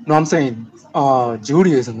 No, I'm saying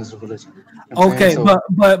Judaism is a religion. You know okay, so,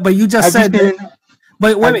 but you just said.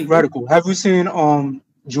 But wait. Radical. Have you seen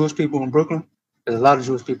Jewish people in Brooklyn? There's a lot of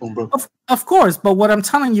Jewish people in Brooklyn. Of course, but what I'm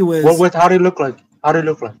telling you is how they look like. How they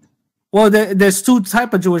look like. Well, there's two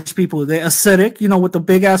type of Jewish people. They're Hasidic, with the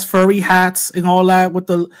big ass furry hats and all that, with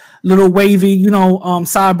the little wavy,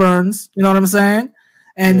 sideburns. You know what I'm saying?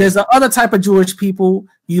 And there's the other type of Jewish people.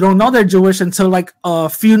 You don't know they're Jewish until like a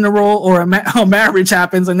funeral or a marriage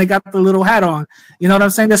happens, and they got the little hat on. You know what I'm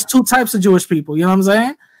saying? There's two types of Jewish people. You know what I'm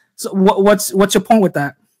saying? So what's your point with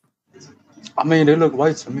that? I mean, they look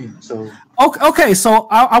white to me. So okay. So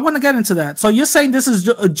I want to get into that. So you're saying this is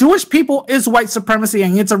Jewish people is white supremacy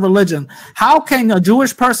and it's a religion. How can a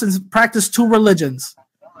Jewish person practice two religions?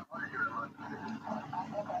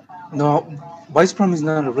 No, white supremacy is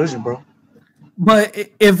not a religion, bro. But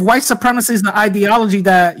if white supremacy is the ideology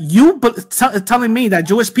that you telling me that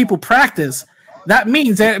Jewish people practice, that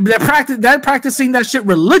means they're practicing that shit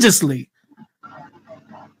religiously.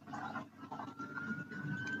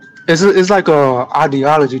 It's like a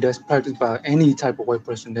ideology that's practiced by any type of white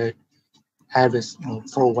person that have this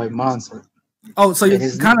pro-white mindset. Oh, so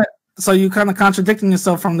you kind of contradicting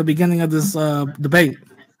yourself from the beginning of this debate.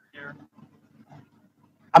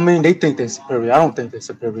 I mean, they think they're superior. I don't think they're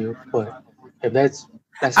superior, but if that's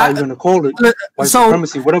how you're gonna call it, white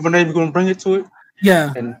supremacy, whatever name you're gonna bring it to it.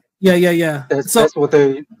 Yeah. And yeah. That's what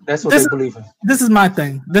they believe in. This is my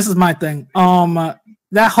thing.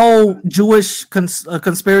 That whole Jewish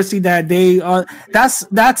conspiracy that they are that's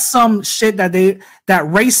some shit that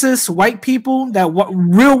racist white people,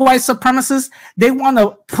 real white supremacists, they want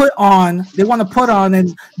to put on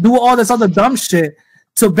and do all this other dumb shit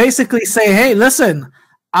to basically say, hey, listen,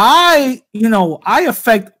 I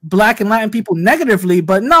affect Black and Latin people negatively,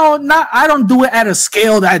 but I don't do it at a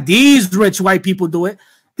scale that these rich white people do it.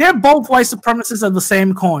 They're both white supremacists of the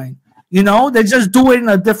same coin. They just do it in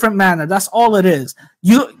a different manner. That's all it is.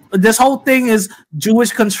 This whole thing is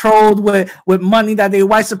Jewish controlled with money that they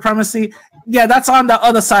white supremacy. Yeah, that's on the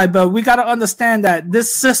other side, but we got to understand that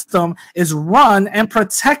this system is run and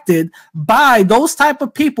protected by those type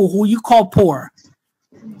of people who you call poor.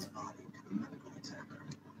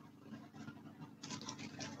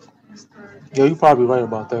 Yeah, you're probably right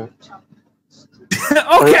about that.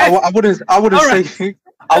 Okay.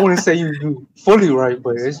 I wouldn't say you fully right,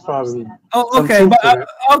 but it's probably okay. But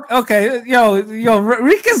okay, yo,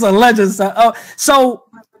 Rick a legend. So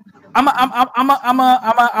I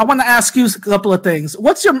want to ask you a couple of things.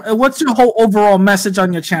 What's your whole overall message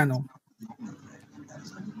on your channel?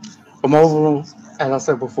 I'm overall, as I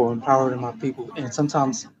said before, empowering my people, and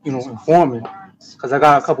sometimes informing, because I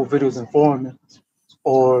got a couple videos informing,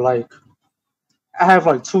 or like I have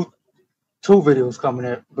like two videos coming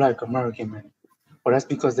at Black American men. But that's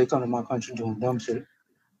because they come to my country doing dumb shit.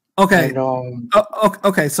 Okay. And,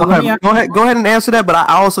 okay. So go ahead and answer that. But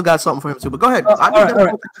I also got something for him too. But go ahead. Go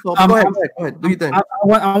ahead. Do you think?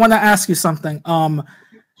 I want to ask you something.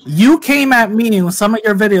 You came at me in some of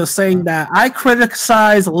your videos saying that I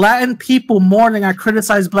criticize Latin people more than I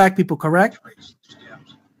criticize Black people. Correct?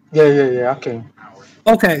 Yeah. Okay.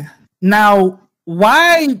 Okay. Now,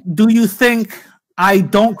 why do you think I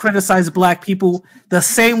don't criticize Black people the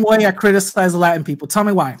same way I criticize Latin people? Tell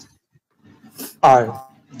me why. All right.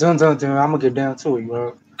 Dun. I'm gonna get down to it,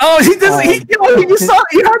 bro. Oh, you heard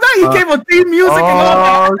that? He came with theme music and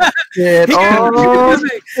all that. Shit.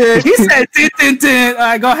 He said tin tin. All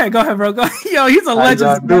right, go ahead, bro. Go. Yo, he's a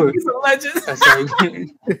legend. He's a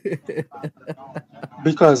legend.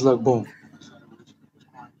 Because look, boom.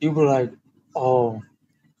 You were like, oh,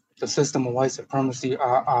 the system of white supremacy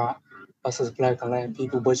us as Black and Latin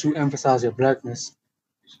people, but you emphasize your Blackness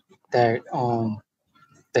that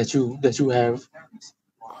you have,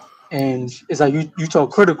 and it's like you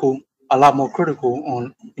talk a lot more critical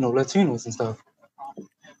on Latinos and stuff.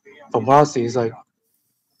 From what I see, it's like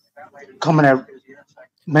coming at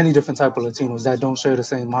many different type of Latinos that don't share the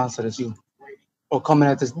same mindset as you, or coming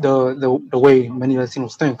at this the way many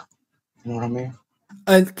Latinos think. You know what I mean?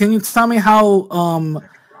 Can you tell me how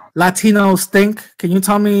Latinos think? Can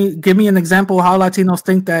you give me an example of how Latinos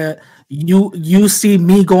think that you see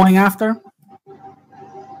me going after?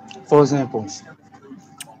 For example,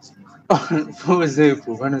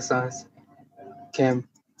 Renaissance, Kim,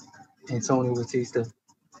 Antonio Batista.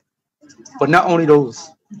 But not only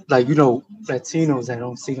those, like, you know, Latinos that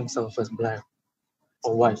don't see themselves as black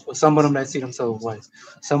or white, or some of them that see themselves white,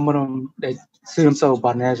 some of them that see themselves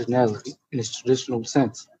by nationality in its traditional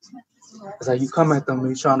sense. It's like you come at them and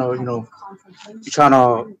you're trying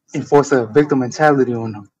to enforce a victim mentality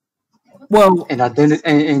on them. Well, and identity,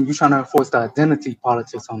 and you're trying to enforce the identity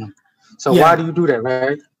politics on them. So Yeah. why do you do that,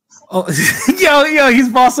 right? oh, yo, he's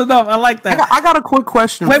bossing up. I like that. I got a quick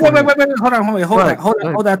question. Wait, for you. hold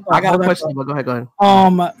that. I got a question, but go ahead.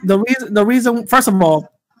 The reason, first of all,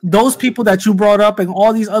 those people that you brought up and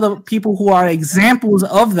all these other people who are examples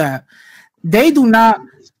of that, they do not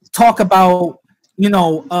talk about,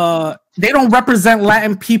 they don't represent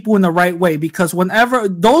Latin people in the right way, because whenever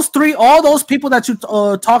all those people that you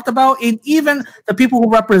talked about, and even the people who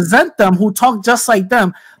represent them, who talk just like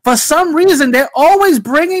them, for some reason, they're always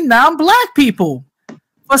bringing down black people.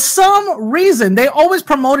 For some reason, they're always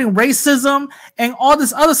promoting racism and all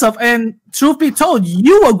this other stuff. And truth be told,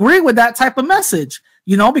 you agree with that type of message,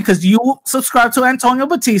 because you subscribe to Antonio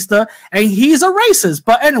Batista and he's a racist.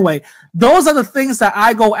 But anyway, those are the things that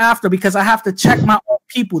I go after because I have to check my own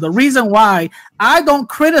people. The reason why I don't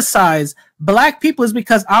criticize black people is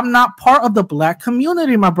because I'm not part of the black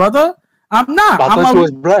community, my brother. I'm not. I thought you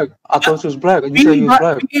was black. You said you was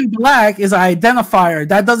black. Being black is an identifier.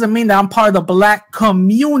 That doesn't mean that I'm part of the black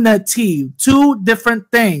community. Two different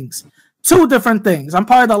things. I'm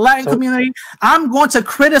part of the Latin community. I'm going to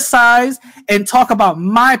criticize and talk about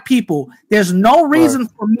my people. There's no reason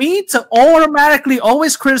for me to automatically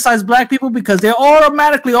always criticize black people because they're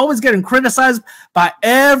automatically always getting criticized by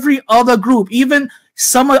every other group, even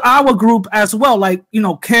some of our group as well, like,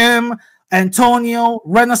 Kim, Antonio,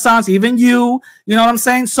 Renaissance, even you know what I'm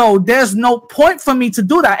saying? So there's no point for me to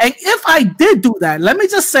do that. And if I did do that, let me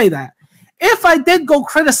just say that. If I did go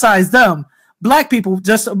criticize them, black people,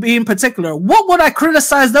 just be in particular, what would I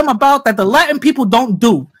criticize them about that the Latin people don't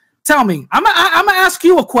do? Tell me. I'm gonna ask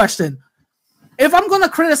you a question. If I'm gonna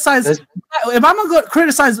criticize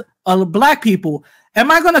black people,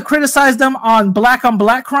 am I gonna criticize them on black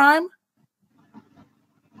crime?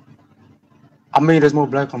 I mean, there's more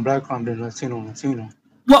black on black crime than Latino on Latino.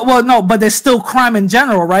 Well, no, but there's still crime in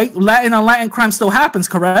general, right? Latin crime still happens,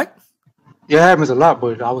 correct? Yeah, it happens a lot,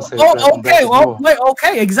 but I would say.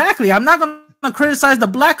 Okay, exactly. I'm not gonna criticize the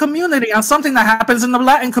black community on something that happens in the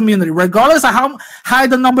Latin community, regardless of how high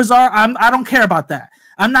the numbers are. I don't care about that.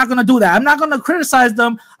 I'm not gonna do that. I'm not gonna criticize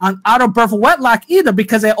them on out of birth wedlock either,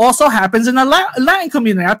 because it also happens in the Latin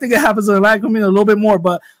community. I think it happens in the Latin community a little bit more,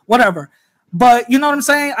 but whatever. But you know what I'm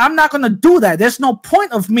saying? I'm not going to do that. There's no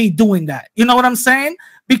point of me doing that. You know what I'm saying?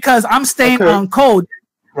 Because I'm staying on code.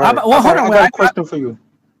 Right. Hold on. I got a question for you.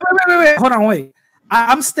 Wait. Hold on, wait.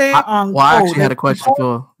 I'm staying on code. Well, I actually had a question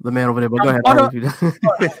for the man over there, but go ahead.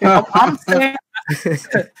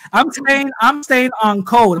 I'm staying on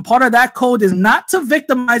code. And part of that code is not to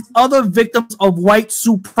victimize other victims of white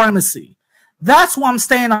supremacy. That's what I'm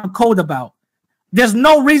staying on code about. There's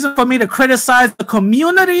no reason for me to criticize the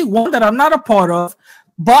community, one, that I'm not a part of,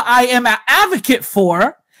 but I am an advocate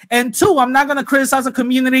for, and two, I'm not going to criticize a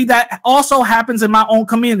community that also happens in my own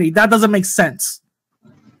community. That doesn't make sense.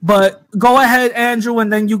 But go ahead, Andrew,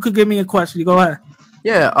 and then you could give me a question. You go ahead.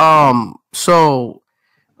 Yeah. So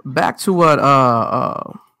back to what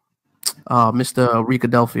Mr.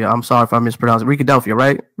 Mrricandelphia. I'm sorry if I mispronounced it. Mrricandelphia,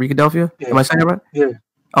 right? Mrricandelphia? Yeah. Am I saying it right? Yeah.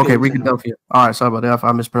 Okay, Mrricandelphia. All right, sorry about that if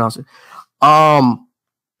I mispronounced it.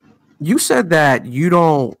 You said that you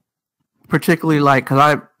don't particularly like, because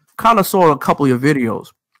I kind of saw a couple of your videos.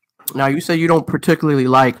 Now, you say you don't particularly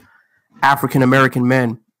like African American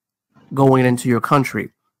men going into your country,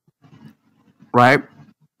 right?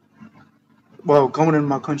 Well, going into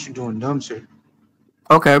my country doing dumb shit.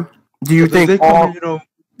 Okay. Do you think if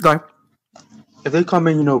they come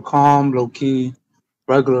in, calm, low key,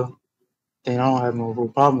 regular, then I don't have no real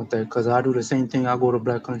problem with that, because I do the same thing. I go to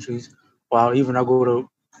black countries. Well, even I go to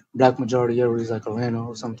black majority areas like Atlanta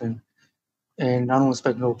or something, and I don't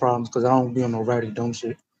expect no problems because I don't be on no ratty dumb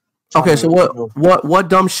shit. Okay, so what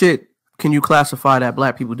dumb shit can you classify that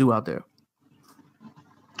black people do out there?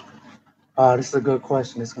 This is a good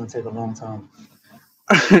question. It's gonna take a long time.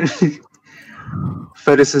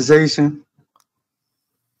 Fetishization,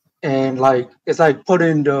 and like it's like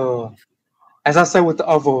putting the, as I said with the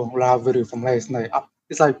other live video from last night,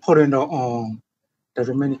 it's like putting the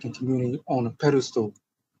Dominican community on a pedestal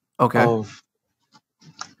Okay. of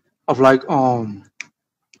like a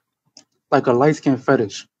light skin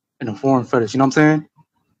fetish and a foreign fetish. You know what I'm saying?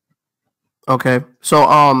 Okay. So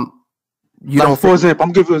you like, don't. For example,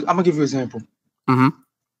 I'm gonna give you an example. Mm-hmm.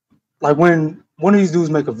 Like when one of these dudes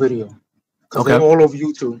make a video, because Okay. they're all over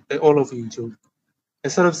YouTube. They're all over YouTube.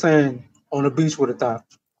 Instead of saying on the beach with a thought,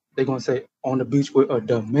 they're gonna say on the beach with a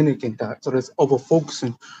Dominican thought. So that's over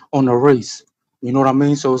focusing on the race. You know what I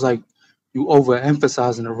mean? So it's like you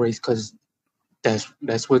overemphasizing the race because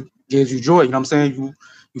that's what gives you joy. You know what I'm saying?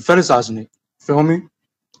 You fetishizing it. Feel me?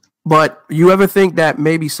 But you ever think that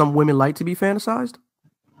maybe some women like to be fantasized?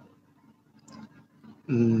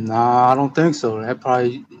 Nah, I don't think so.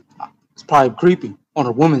 It's probably creepy on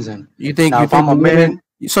a woman's end. You think? Now, You if think I'm a man,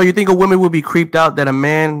 so you think a woman would be creeped out that a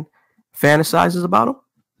man fantasizes about him?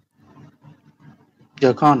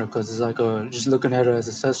 yeah, kinda, because it's like just looking at her as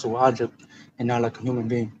a sexual object and not like a human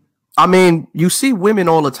being. I mean, you see women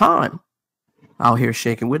all the time out here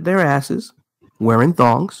shaking with their asses, wearing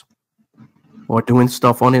thongs, or doing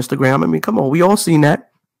stuff on Instagram. I mean, come on, we all seen that.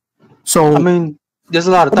 So I mean, there's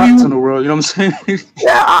a lot of thoughts in the world. You know what I'm saying?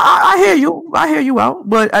 yeah, I hear you. I hear you out.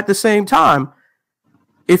 But at the same time,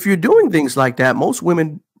 if you're doing things like that, most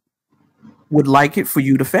women would like it for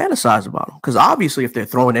you to fantasize about them. Because obviously, if they're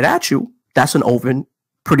throwing it at you, that's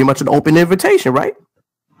pretty much an open invitation, right?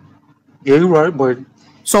 Yeah, you're right. But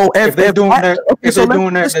so if they're doing that,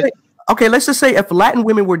 okay, let's just say if Latin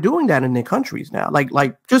women were doing that in their countries now,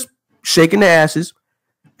 like just shaking their asses,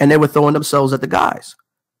 and they were throwing themselves at the guys,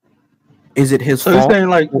 is it his fault? You're saying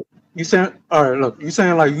like all right, look, you're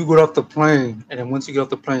saying like you go off the plane, and then once you get off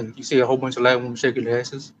the plane, you see a whole bunch of Latin women shaking their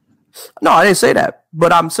asses. No, I didn't say that,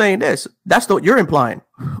 but I'm saying this. That's what you're implying.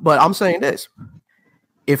 But I'm saying this: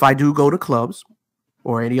 if I do go to clubs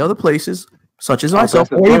or any other places, such as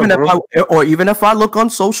myself, or even if I look on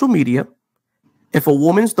social media, if a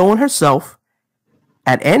woman's throwing herself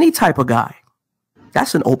at any type of guy,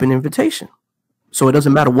 that's an open invitation. So it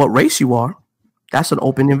doesn't matter what race you are. That's an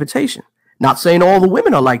open invitation. Not saying all the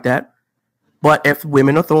women are like that, but if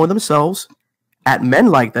women are throwing themselves at men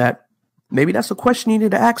like that, maybe that's a question you need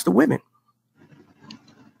to ask the women.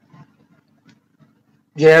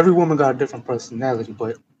 Yeah, every woman got a different personality,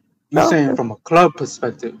 but you're saying from a club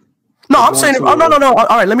perspective. No, I'm saying no. All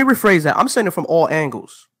right, let me rephrase that. I'm saying it from all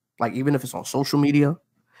angles. Like even if it's on social media,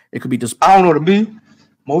 it could be just. I don't know. To me,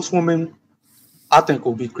 most women, I think,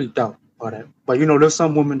 will be creeped out by that. But you know, there's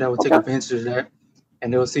some women that will take advantage of that,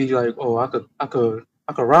 and they'll see like, oh, I could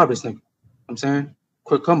rob this nigga. I'm saying,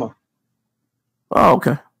 quick come up. Oh,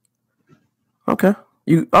 okay. Okay.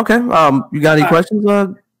 You got any questions? I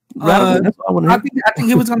think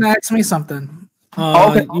he was going to ask me something.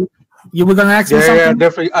 Okay. You were going to ask me something? Yeah,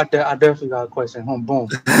 definitely. I definitely got a question. Boom.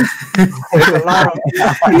 There's a lot of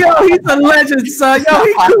Yo, he's a legend, son. Yo,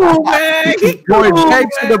 he cool, man. He cool, Lloyd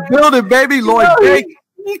Banks in the building, baby. Lloyd Banks.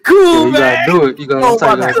 He cool, man. You gotta do it. You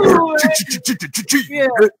gotta do it. Yeah.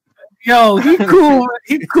 Yo, he cool. Man.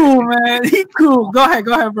 He cool, man. He cool. Go ahead,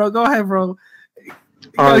 bro.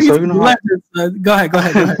 All right, so you know how, go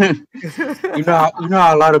ahead. you know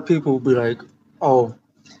how a lot of people be like, oh,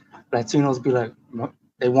 Latinos be like,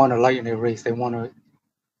 they want to lighten their race. They want to,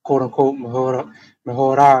 quote unquote,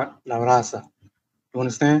 mejorar la raza. You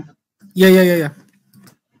understand? Yeah.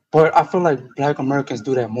 But I feel like Black Americans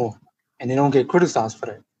do that more, and they don't get criticized for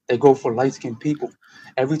that. They go for light-skinned people.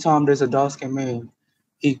 Every time there's a dark-skinned man,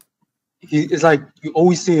 it's like you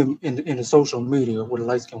always see him in the social media with a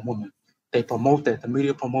light-skinned woman. They promote that. The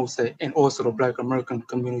media promotes that, and also the Black American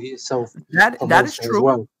community itself. That is true. As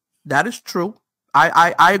well. That is true.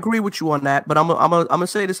 I agree with you on that. But I'm gonna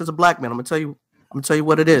say this as a black man. I'm gonna tell you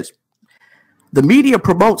what it is. The media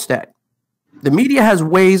promotes that. The media has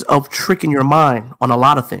ways of tricking your mind on a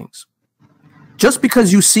lot of things. Just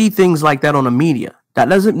because you see things like that on the media, that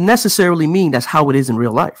doesn't necessarily mean that's how it is in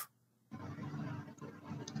real life.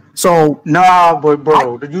 So nah, but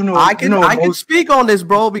bro, I can speak on this,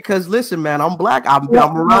 bro, because listen, man, I'm black. I'm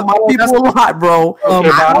around my people a lot, bro.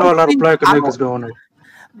 I know a lot of black niggas going on.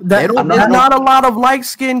 There's not a lot of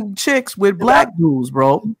light-skinned chicks with black dudes,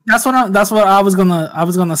 bro. That's what I was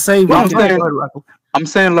gonna say. I'm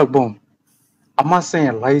saying, look, boom. I'm not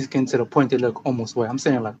saying light skin to the point they look almost white. I'm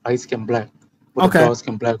saying like light skin black with a dark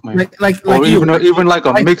skin black man, or even like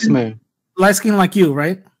a mixed man, light skin like you,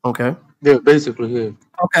 right? Okay. Yeah, basically, yeah.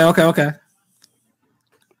 Okay.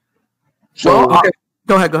 So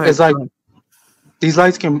go ahead. It's like these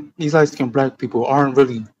light skin black people aren't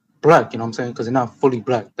really black. You know what I'm saying? Because they're not fully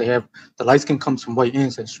black. They have the light skin comes from white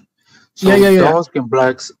ancestry. So dark skinned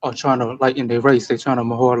blacks are trying to, like in their race, they're trying to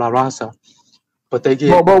mejor la raza. But they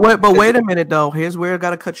get but wait a minute though. Here's where I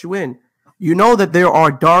gotta cut you in. You know that there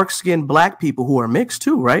are dark-skinned black people who are mixed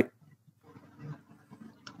too, right?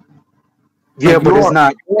 Yeah, like but it's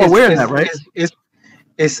not. You're aware of that, right?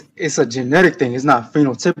 It's a genetic thing. It's not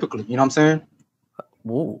phenotypically. You know what I'm saying?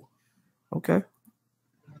 Whoa. Okay.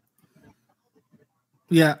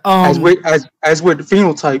 Yeah. As with the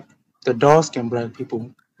phenotype, the dark-skinned black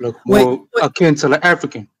people look more akin to the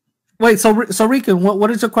African. Wait, so Rican, what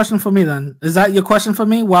is your question for me then? Is that your question for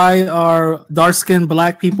me? Why are dark-skinned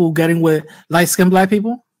black people getting with light-skinned black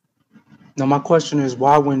people? No, my question is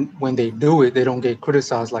why when they do it, they don't get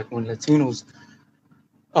criticized like when Latinos,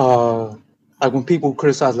 like when people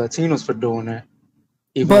criticize Latinos for doing that.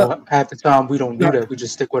 Even though half the time we don't do that, we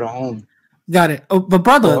just stick with our own. Got it. Oh, but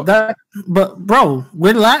brother, bro,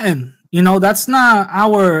 we're Latin. You know, that's not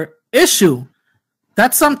our issue.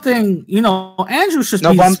 That's something, you know, Andrew should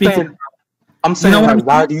be speaking. I'm saying, you know, like,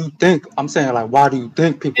 why do you think? I'm saying, like, why do you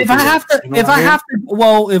think people? If I'm gonna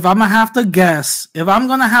have to guess,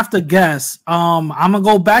 I'm gonna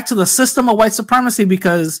go back to the system of white supremacy,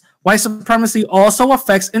 because white supremacy also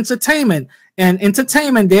affects entertainment. And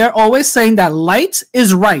entertainment, they're always saying that light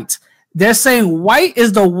is right. They're saying white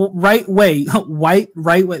is the right way. Right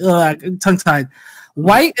way. Tongue-tied.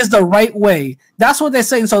 White is the right way. That's what they're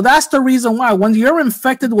saying. So that's the reason why when you're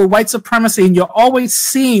infected with white supremacy and you're always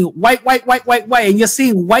seeing white, and you're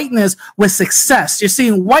seeing whiteness with success, you're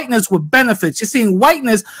seeing whiteness with benefits, you're seeing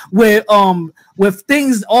whiteness with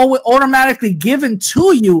things always automatically given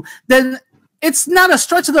to you, then it's not a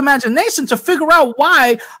stretch of the imagination to figure out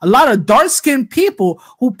why a lot of dark-skinned people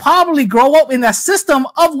who probably grow up in that system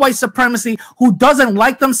of white supremacy, who doesn't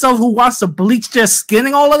like themselves, who wants to bleach their skin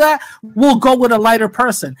and all of that, will go with a lighter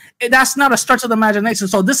person. That's not a stretch of the imagination.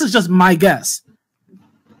 So this is just my guess.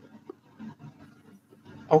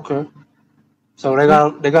 Okay. So they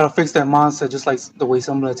gotta fix that mindset, just like the way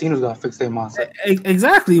some Latinos gotta fix their mindset.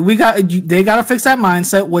 Exactly. They gotta fix that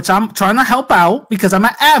mindset, which I'm trying to help out because I'm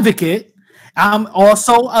an advocate. I'm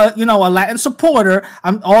also, a Latin supporter.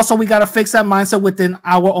 We got to fix that mindset within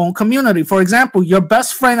our own community. For example, your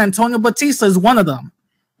best friend, Antonio Batista, is one of them.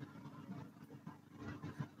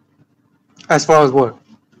 As far as what?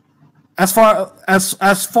 As far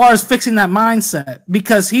as fixing that mindset,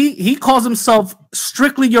 because he calls himself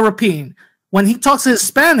strictly European. When he talks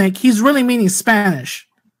Hispanic, he's really meaning Spanish.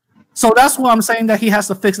 So that's why I'm saying that he has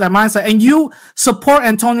to fix that mindset. And you support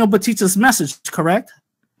Antonio Batista's message, correct?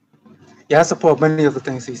 Yeah, I support many of the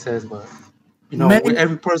things he says, but with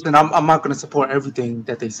every person, I'm not going to support everything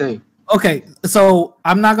that they say. Okay, so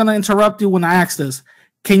I'm not going to interrupt you when I ask this.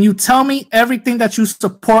 Can you tell me everything that you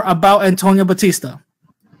support about Antonio Batista?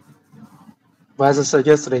 But as I said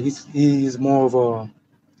yesterday, he's more of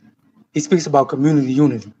he speaks about community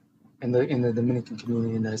unity in the Dominican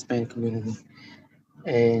community, in the Hispanic community,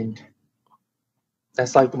 and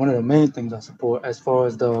that's like one of the main things I support. As far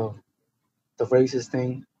as the racist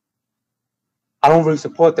thing, I don't really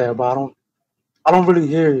support that, but I don't really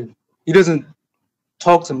hear. He doesn't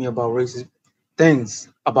talk to me about racist things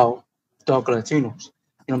about dark Latinos.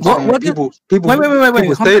 You know what I'm saying? People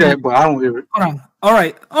say that, but I don't hear it. Hold on.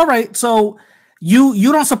 All right. So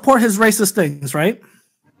you don't support his racist things, right?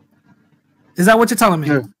 Is that what you're telling me?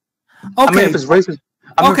 Yeah. Okay. I mean, if it's racist,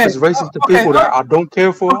 if it's racist to people that I don't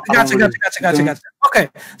care for. Gotcha. Okay,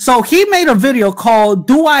 so he made a video called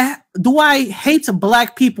 "Do I Hate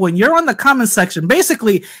Black People?" and you're on the comment section.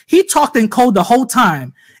 Basically, he talked in code the whole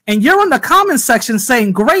time, and you're on the comment section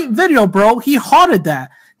saying, "Great video, bro." He hearted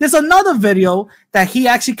that. There's another video that he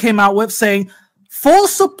actually came out with saying, "Full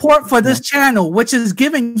support for this channel," which is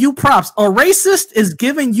giving you props. A racist is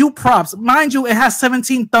giving you props. Mind you, it has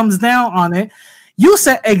 17 thumbs down on it. You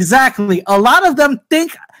said exactly. A lot of them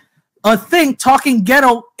think talking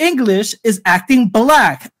ghetto English is acting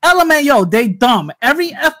black. LMAO, they dumb.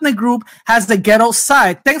 Every ethnic group has the ghetto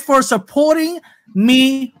side. Thanks for supporting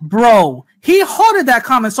me, bro. He hearted that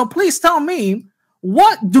comment. So please tell me,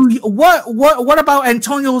 what about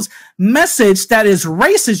Antonio's message that is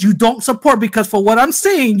racist you don't support? Because for what I'm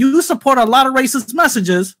seeing, you support a lot of racist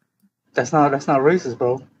messages. That's not racist,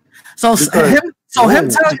 bro. So him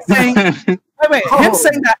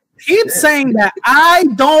saying that I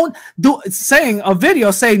don't do, saying a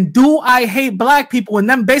video saying, "Do I hate black people?" and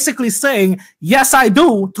then basically saying, "Yes, I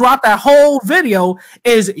do," throughout that whole video,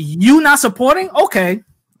 is you not supporting? Okay.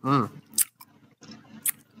 To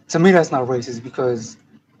me, that's not racist, because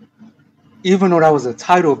even though that was the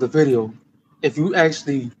title of the video, if you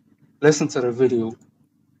actually listen to the video,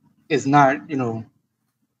 it's not,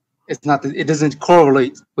 it doesn't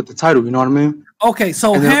correlate with the title. You know what I mean? Okay,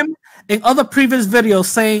 so in other previous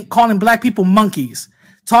videos calling black people monkeys,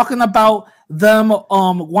 talking about them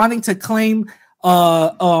wanting to claim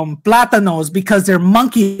LATINOS because they're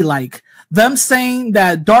monkey-like. Them saying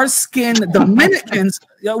that dark-skinned Dominicans.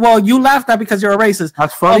 Well, you laughed at because you're a racist.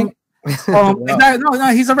 That's funny. No,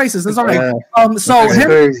 he's a racist. It's all right. So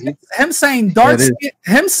him saying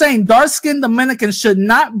dark-skinned Dominicans should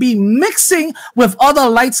not be mixing with other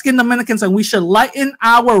light-skinned Dominicans, and we should lighten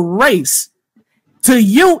our race. To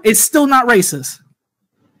you, it's still not racist.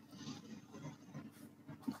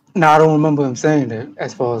 No, I don't remember him saying that.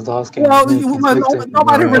 As far as dark skin, nobody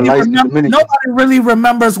really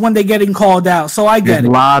remembers when they're getting called out. So I get it.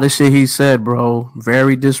 A lot of shit he said, bro.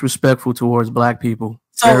 Very disrespectful towards black people.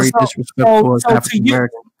 Very disrespectful towards African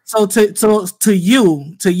Americans. So to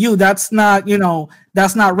you, that's not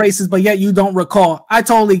racist. But yet you don't recall. I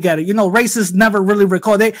totally get it. Racists never really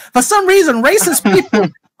recall. For some reason, racist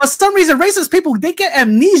people, they get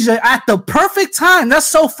amnesia at the perfect time. That's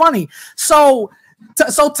so funny. So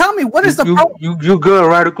tell me, what is the problem? You good,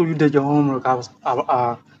 Radical? You did your homework. I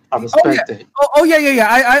respect it.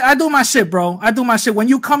 Yeah. I do my shit, bro. I do my shit. When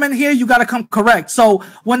you come in here, you gotta come correct. I'm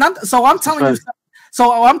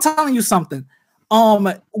telling you something.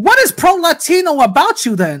 What is pro Latino about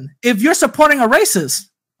you then? If you're supporting a racist,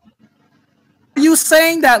 are you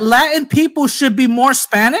saying that Latin people should be more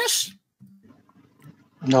Spanish?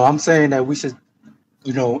 No, I'm saying that we should,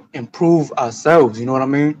 improve ourselves. You know what I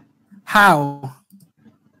mean? How?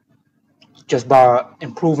 Just by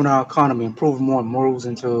improving our economy, improving more morals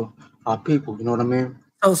into our people. You know what I mean?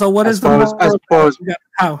 So what is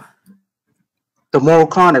how? The moral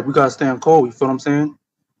conduct, we gotta stand cold. You feel what I'm saying?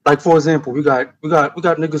 Like, for example, we got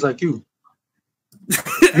niggas like you.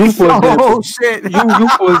 You for example. Oh shit. You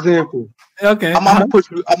for example. Okay. I'm gonna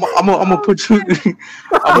put you I'm gonna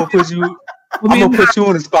put you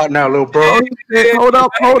on the spot now, little bro.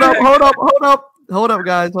 Hold up,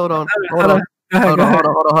 guys. Hold on.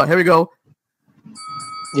 Here we go.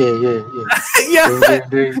 Yeah. Yeah.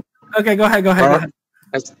 Okay, go ahead.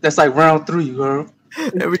 That's like round 3, girl.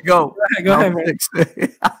 Here we go. Go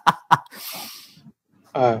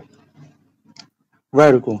ahead.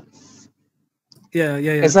 Radical. Yeah.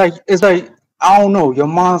 It's like I don't know. Your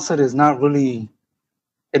mindset is not really.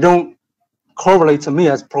 It don't correlate to me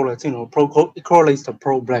as pro Latino. It correlates to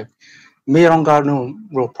pro black. Me, I don't got no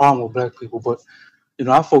real problem with black people, but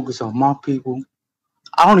I focus on my people.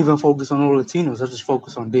 I don't even focus on no Latinos. I just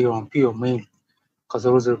focus on DRP mainly, because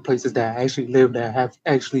those are the places that I actually live, that have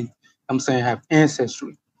have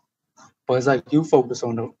ancestry. But it's like you focus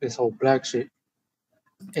on this whole black shit,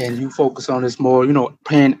 and you focus on this more,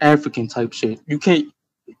 Pan-African type shit. You can't.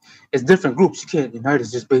 It's different groups. You can't unite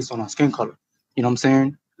us just based on our skin color. You know what I'm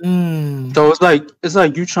saying? So it's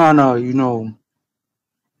like you trying to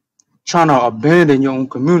abandon your own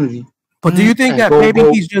community. But do you think that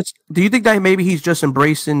maybe he's just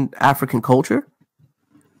embracing African culture?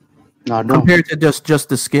 No, I don't. Compared to just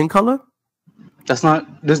the skin color?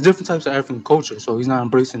 There's different types of African culture, so he's not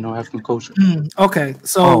embracing no African culture. Okay.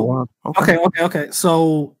 So okay.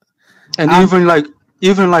 So and even like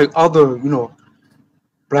other,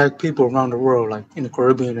 black people around the world, like in the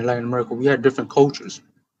Caribbean and Latin America, we had different cultures.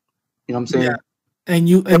 You know what I'm saying? Yeah.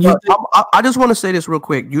 I just want to say this real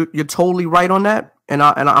quick. You're totally right on that, and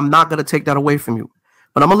I'm not gonna take that away from you.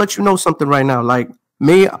 But I'm gonna let you know something right now. Like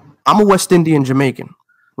me, I'm a West Indian Jamaican,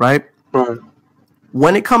 right? Right.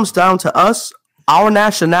 When it comes down to us, our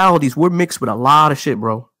nationalities, we're mixed with a lot of shit,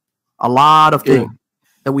 bro. A lot of things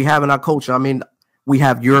that we have in our culture. I mean, we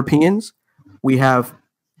have Europeans, we have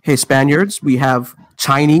Hispaniards, we have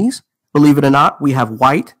Chinese, believe it or not, we have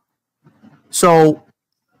white. So,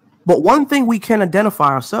 but one thing we can identify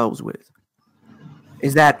ourselves with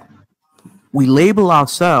is that we label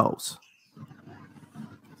ourselves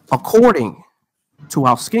according to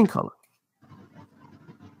our skin color.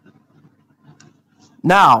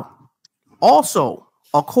 Now, also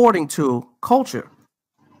according to culture.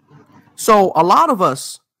 So a lot of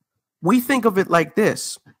us, we think of it like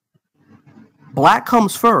this. Black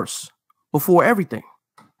comes first before everything.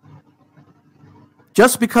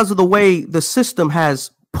 Just because of the way the system has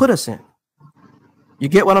put us in. You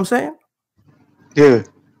get what I'm saying? Yeah.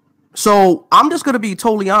 So I'm just going to be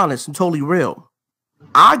totally honest and totally real.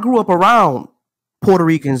 I grew up around Puerto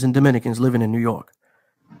Ricans and Dominicans living in New York.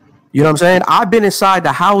 You know what I'm saying? I've been inside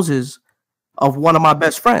the houses of one of my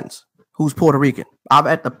best friends who's Puerto Rican. I've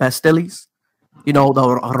at the pasteles, the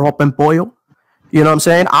ropa en pollo. You know what I'm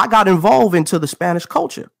saying? I got involved into the Spanish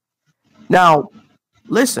culture. Now,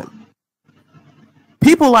 listen,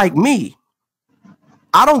 people like me,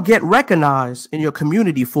 I don't get recognized in your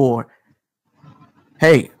community for,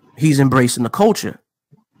 hey, he's embracing the culture.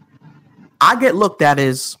 I get looked at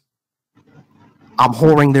as I'm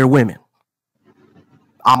whoring their women.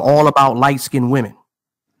 I'm all about light-skinned women.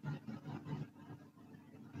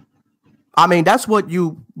 I mean, that's what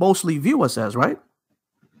you mostly view us as, right?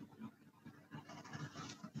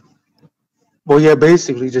 Well, yeah,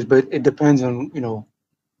 basically, but it depends on,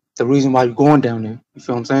 the reason why you're going down there. You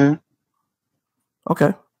feel what I'm saying?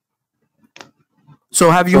 Okay.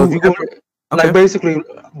 So have So you, if you okay. like, basically,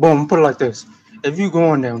 boom, put it like this. If you're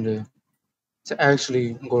going down there to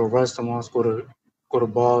actually go to restaurants, go to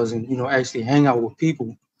bars, and, actually hang out with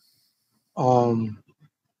people,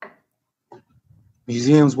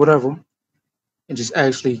 museums, whatever, and just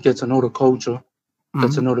actually get to know the culture,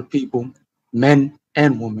 get to know the people, men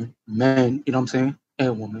and women, men, you know what I'm saying,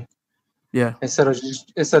 and women. Yeah. Instead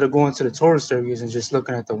of going to the tourist areas and just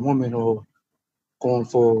looking at the women or going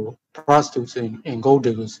for prostitutes and gold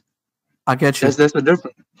diggers. I get you. It's a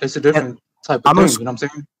different type of thing, you know what I'm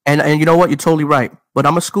saying? And you know what? You're totally right. But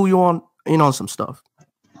I'm gonna school you on some stuff.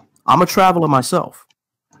 I'm a traveler myself.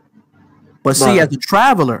 But see, as a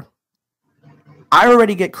traveler, I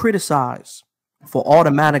already get criticized for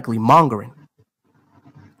automatically mongering.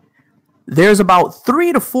 There's about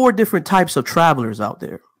 3 to 4 different types of travelers out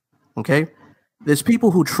there. Okay? There's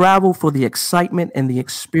people who travel for the excitement and the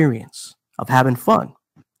experience of having fun.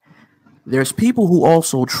 There's people who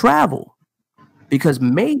also travel because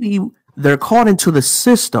maybe they're caught into the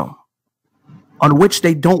system on which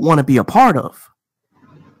they don't want to be a part of,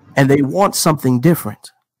 and they want something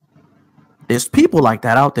different. There's people like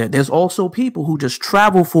that out there. There's also people who just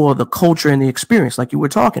travel for the culture and the experience, like you were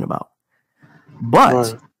talking about.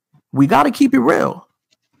 But we got to keep it real.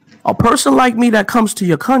 A person like me that comes to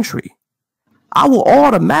your country, I will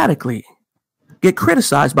automatically get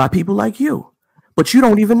criticized by people like you, but you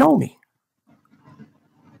don't even know me.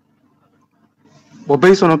 Well,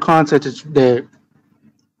 based on the context that,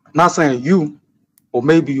 I'm not saying you, or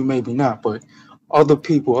maybe you, maybe not, but other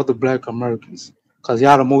people, other Black Americans, because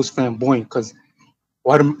y'all the most flamboyant, because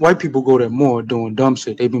white people go there more doing dumb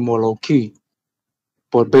shit. They be more low key.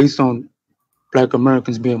 But based on Black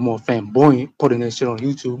Americans being more flamboyant, putting that shit on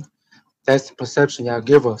YouTube, that's the perception y'all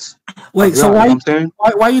give us. Wait, so why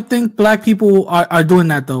you think Black people are doing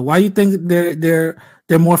that though? Why you think they're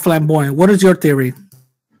more flamboyant? What is your theory?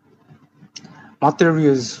 My theory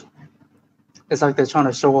is, it's like they're trying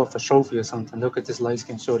to show off a trophy or something. Look at this light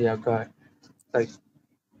skin shorty I got. Like,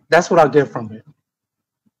 that's what I get from it.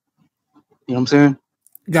 You know what I'm saying?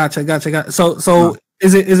 Gotcha. So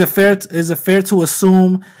is it fair to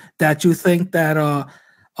assume that you think that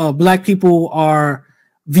Black people are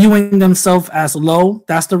viewing themselves as low?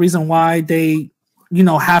 That's the reason why they,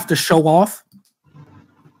 have to show off?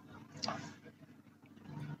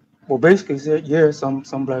 Well, basically, yeah,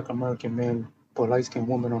 some Black American men put light-skinned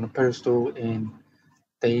women on a pedestal, and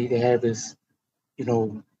they have this,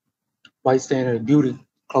 white standard of beauty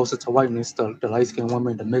closer to whiteness, the light-skinned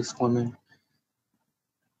women, the mixed women,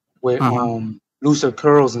 with looser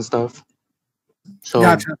curls and stuff. So,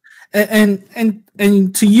 gotcha.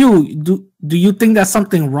 And to you, do you think that's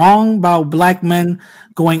something wrong about Black men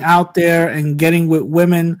going out there and getting with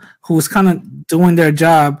women who's kind of doing their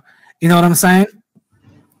job? You know what I'm saying?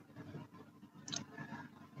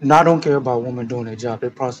 No, I don't care about women doing their job. They're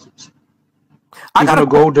prostitutes. I got a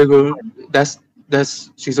gold digger.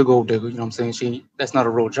 She's a gold digger. You know what I'm saying? That's not a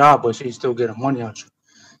real job, but she's still getting money out you.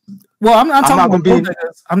 Well, I'm talking about gold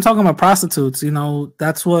diggers. I'm talking about prostitutes.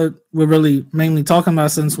 That's what we're really mainly talking about,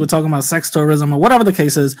 since we're talking about sex tourism or whatever the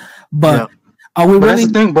case is. But are we really? That's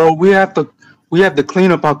the thing, bro. We have to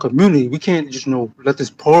clean up our community. We can't just let this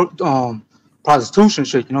prostitution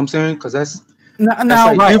shit. You know what I'm saying? Because that's. I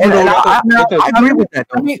agree with that.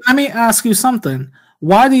 Let me ask you something.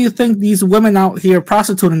 Why do you think these women out here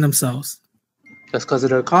prostituting themselves? That's because of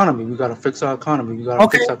the economy. We got to fix our economy. We got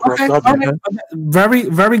to fix our corrupt government. Okay. Very,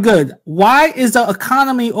 very good. Why is the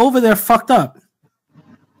economy over there fucked up?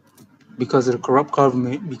 Because of the corrupt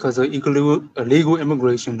government, because of illegal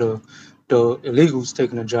immigration, the illegals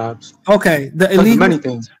taking the jobs. Okay, the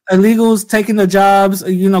illegals taking the jobs,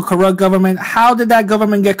 corrupt government. How did that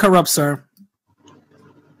government get corrupt, sir?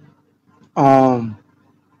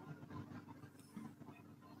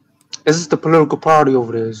 It's just the political party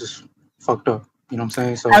over there is just fucked up. You know what I'm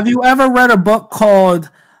saying? So, have you ever read a book called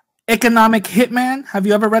Economic Hitman? Have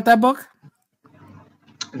you ever read that book?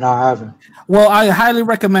 No, I haven't. Well, I highly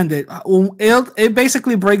recommend it. It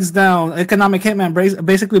basically breaks down, Economic Hitman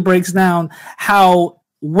basically breaks down how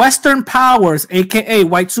Western powers, aka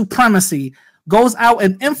white supremacy, goes out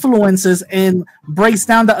and influences and breaks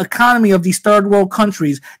down the economy of these third world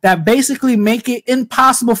countries that basically make it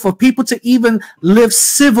impossible for people to even live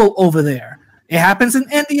civil over there. It happens in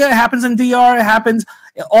India. It happens in DR. It happens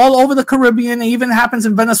all over the Caribbean. It even happens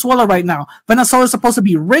in Venezuela right now. Venezuela is supposed to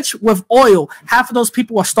be rich with oil. Half of those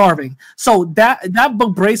people are starving. So that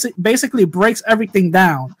book basically breaks everything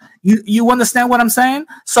down. You understand what I'm saying?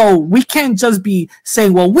 So we can't just be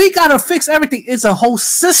saying, well, we got to fix everything. It's a whole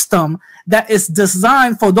system that is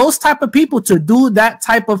designed for those type of people to do that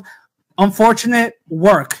type of unfortunate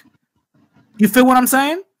work. You feel what I'm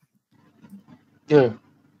saying? Yeah.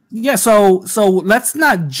 Yeah, so let's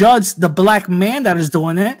not judge the black man that is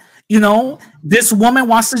doing it. You know, this woman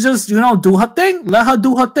wants to just, you know, do her thing. Let her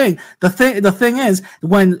do her thing. The thing is,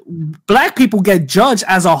 when black people get judged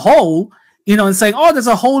as a whole, you know, and saying, oh, there's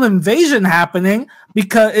a whole invasion happening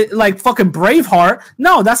because like fucking Braveheart.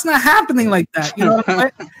 No, that's not happening like that. You know what I'm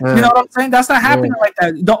saying? You know what I'm saying? That's not happening like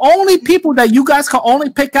that. The only people that you guys can only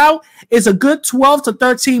pick out is a good 12 to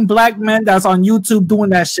 13 black men that's on YouTube doing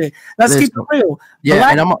that shit. Let's keep it real.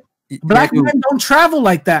 Yeah, black men don't travel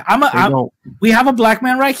like that. We have a black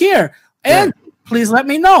man right here. And please let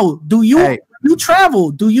me know, do you travel?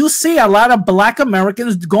 Do you see a lot of black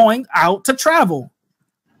Americans going out to travel?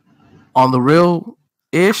 On the real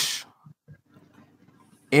ish,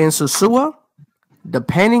 in Sosua,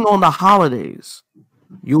 depending on the holidays,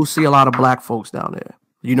 you'll see a lot of black folks down there.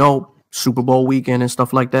 You know, Super Bowl weekend and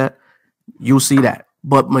stuff like that. You'll see that.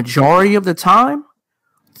 But majority of the time,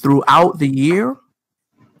 throughout the year,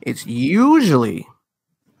 it's usually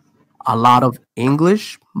a lot of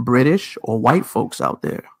English, British, or white folks out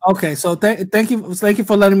there. Okay, so thank you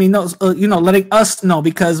for letting me know. Letting us know,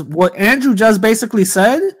 because what Andrew just basically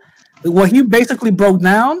said, what he basically broke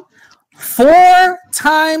down, 4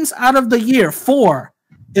 times out of the year, 4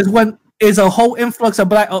 is a whole influx of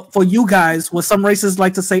black for you guys. What some racists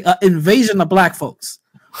like to say, an invasion of black folks.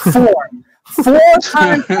 4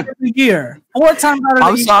 times out of the year. 4 times out of the year.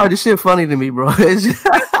 I'm sorry, this shit funny to me, bro. 4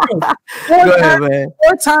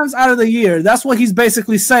 times out of the year. That's what he's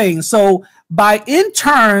basically saying. So by in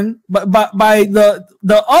turn, by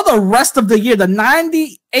the other rest of the year, the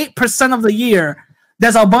 98% of the year,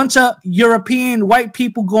 there's a bunch of European white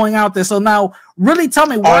people going out there. So now, really tell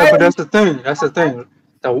me why. But that's the thing. That's the thing.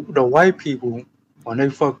 The white people, when they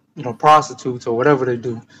fuck, prostitutes or whatever they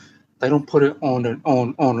do, they don't put it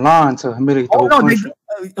online to humiliate the whole country.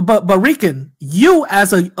 But Rican, you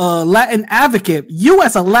as a Latin advocate, you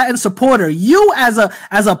as a Latin supporter, you as a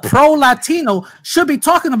pro Latino should be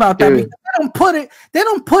talking about that, because they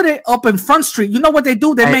don't put it up in Front Street. You know what they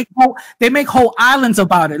do? They make whole islands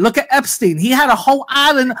about it. Look at Epstein. He had a whole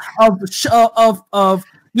island of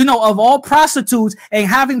all prostitutes, and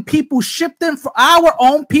having people shipped in for our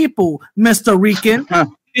own people, Mr. Rican,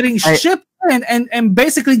 getting shipped and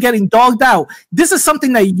basically getting dogged out. This is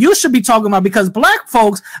something that you should be talking about, because black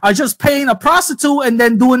folks are just paying a prostitute and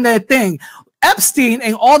then doing their thing. Epstein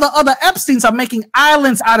and all the other Epsteins are making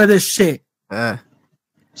islands out of this shit.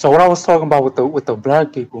 So what I was talking about with the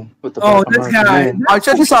black people, with the this guy. All right,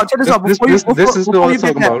 check this out. This is what I'm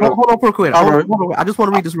talking about. Hold on real quick. I just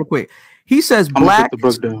want to read this real quick. He says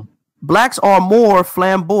blacks are more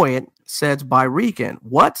flamboyant, said by Rican.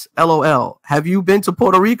 What? LOL. Have you been to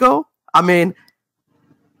Puerto Rico? I mean,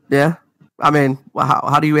 yeah. I mean,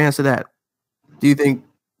 how do you answer that? Do you think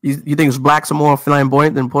you think blacks are more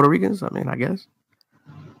flamboyant than Puerto Ricans? I mean, I guess.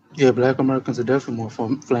 Yeah, black Americans are definitely more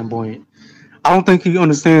flamboyant. I don't think he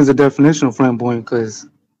understands the definition of flamboyant, because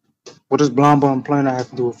what does blonde bum planet have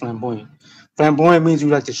to do with flamboyant? Flamboyant means you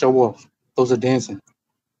like to show off. Those are dancing. You know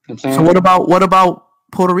what I'm saying? So what about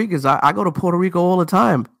Puerto Ricans? I go to Puerto Rico all the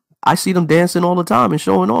time. I see them dancing all the time and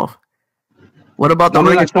showing off. What about the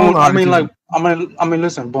listen,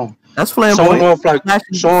 boom. That's flamboyant.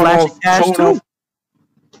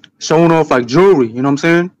 Showing off like jewelry. You know what I'm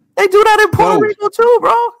saying? They do that in Puerto Rico too,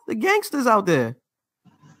 bro. The gangsters out there.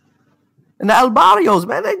 And the El Barrios,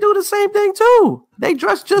 man, they do the same thing too. They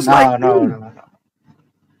dress just like no.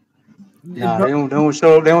 They don't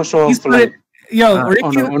show off for like. Yo,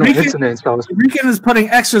 Rican is putting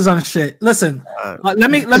extras on shit. Listen, let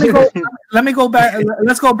me go back.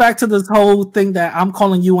 Let's go back to this whole thing that I'm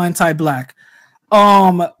calling you anti-black.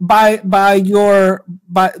 By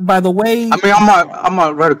the way, I mean, I'm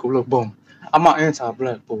not radical. Look, boom, I'm not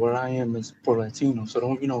anti-black, but what I am is Pro Latino. So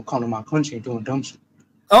don't come to my country doing dumb shit.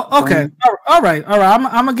 Oh, okay. All right. I'm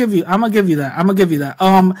gonna give you that.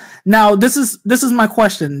 Now this is my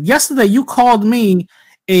question. Yesterday you called me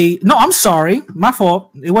no, I'm sorry. My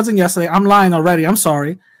fault. It wasn't yesterday. I'm lying already. I'm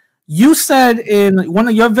sorry. You said in one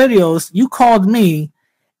of your videos, you called me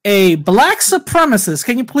a black supremacist.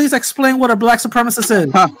 Can you please explain what a black supremacist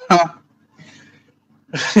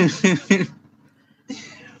is?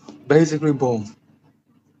 Basically, boom.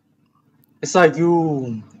 It's like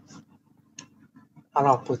you how do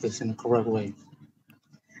I put this in the correct way?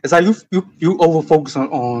 It's like you over focus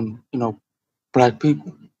on black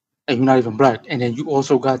people, and you're not even black, and then you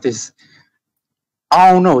also got this.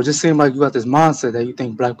 I don't know. It just seems like you got this mindset that you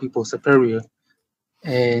think black people are superior,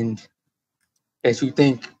 and that you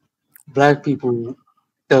think black people,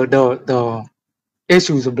 the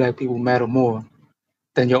issues of black people matter more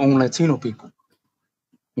than your own Latino people.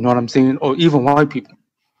 You know what I'm saying? Or even white people.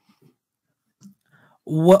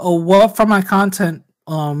 What from my content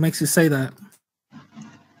makes you say that?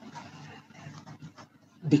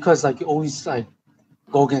 Because like you always like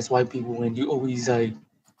go against white people, and you always like, you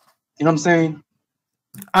know what I'm saying?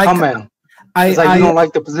 Come at them. It's like you don't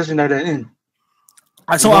like the position that they're in.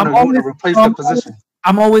 So I'm always replace the position.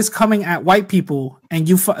 I'm always coming at white people, and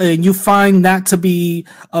you find that to be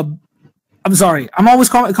I'm sorry. I'm always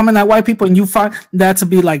coming at white people, and you find that to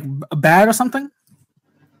be like bad or something.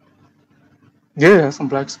 Yeah, that's some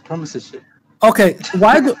black supremacist shit. Okay,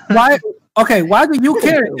 why do you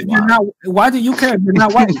care if you're not? Why do you care if you're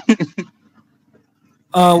not white?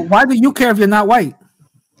 Why do you care if you're not white?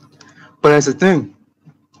 But that's the thing.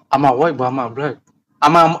 I'm not white, but I'm not black. I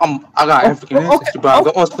got African ancestry, but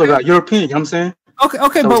I also got European. You know what I'm saying?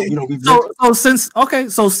 Okay, so,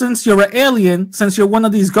 but so since you're an alien, since you're one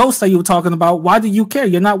of these ghosts that you were talking about, why do you care?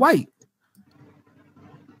 You're not white.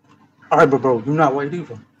 All right, but bro, you're not white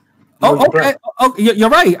either. Okay, you're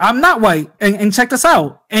right. I'm not white, and check this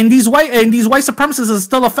out. And these white supremacists are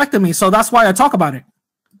still affecting me, so that's why I talk about it.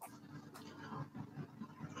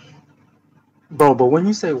 Bro, but when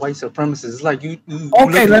you say white supremacists, it's like you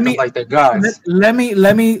okay. Let me like the guys. Let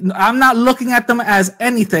me. I'm not looking at them as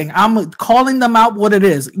anything. I'm calling them out what it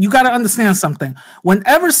is. You got to understand something.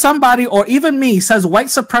 Whenever somebody or even me says white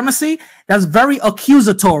supremacy, that's very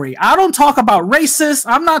accusatory. I don't talk about racists.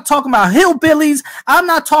 I'm not talking about hillbillies. I'm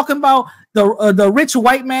not talking about the rich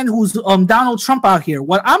white man who's Donald Trump out here.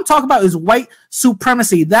 What I'm talking about is white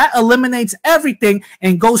supremacy. That eliminates everything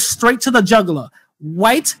and goes straight to the jugular.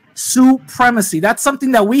 White supremacy. That's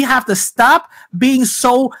something that we have to stop being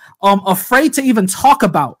so afraid to even talk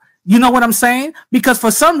about. You know what I'm saying? Because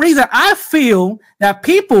for some reason, I feel that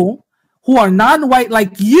people who are non-white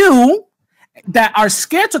like you that are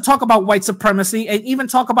scared to talk about white supremacy and even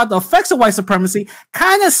talk about the effects of white supremacy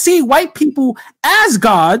kind of see white people as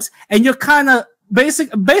gods, and you're kind of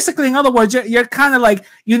basically, in other words, you're kind of like,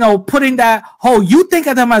 putting that whole, you think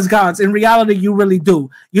of them as gods. In reality, you really do.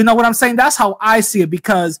 You know what I'm saying? That's how I see it,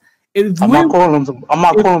 because I'm not calling them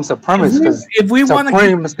supremacists, because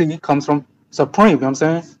supremacy comes from supreme, you know what I'm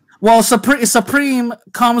saying? Well, supreme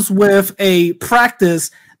comes with a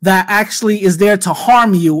practice that actually is there to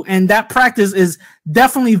harm you, and that practice is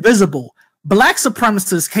definitely visible. Black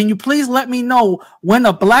supremacists, can you please let me know when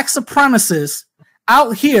a black supremacist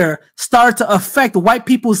out here start to affect white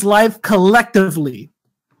people's life collectively?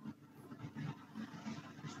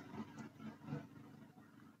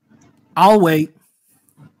 I'll wait.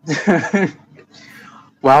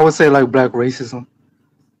 Well, I would say like black racism.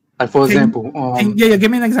 Like for example,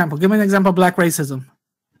 give me an example. Give me an example of black racism.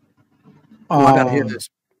 I gotta hear this.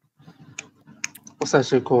 What's that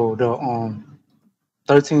shit called? The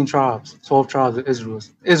 13 tribes, 12 tribes of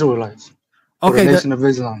Israelites. Okay, the Nation of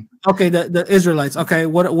Islam. Okay, the Israelites. Okay,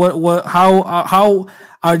 what? How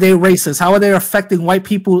are they racist? How are they affecting white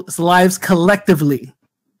people's lives collectively?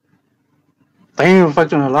 They ain't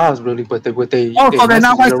affecting their lives really, but they're not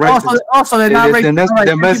racist. Also, they're not racist.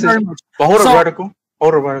 Their message. But hold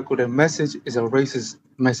the radical. Their message is a racist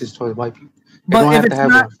message towards white people. They don't have to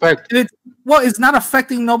have an effect. It's not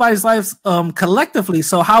affecting nobody's lives collectively.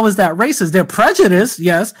 So how is that racist? They're prejudiced,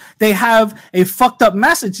 yes. They have a fucked up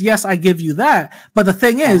message, yes, I give you that. But the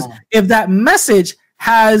thing is, if that message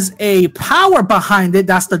has a power behind it,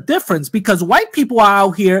 that's the difference. Because white people are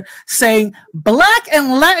out here saying black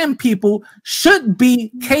and Latin people should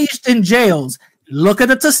be caged in jails. Look at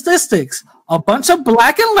the statistics. A bunch of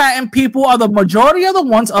black and Latin people are the majority of the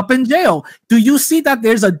ones up in jail. Do you see that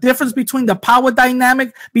there's a difference between the power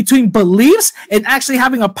dynamic between beliefs and actually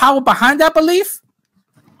having a power behind that belief?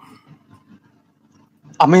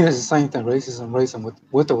 I mean, it's the same thing. Racism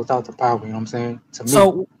with or without the power. You know what I'm saying? To me.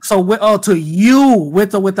 To you,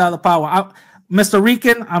 with or without the power. Mr.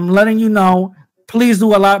 Rican, I'm letting you know, please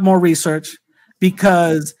do a lot more research,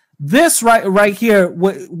 because this right here,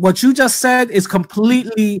 what you just said is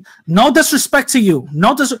completely, no disrespect to you,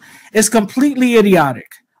 it's completely idiotic.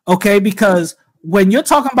 Okay, because when you're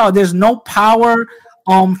talking about there's no power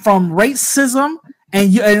from racism,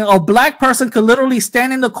 and a black person could literally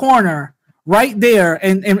stand in the corner right there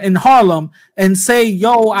in Harlem and say,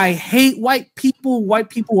 yo, I hate white people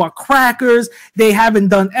are crackers, they haven't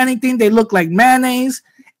done anything, they look like mayonnaise.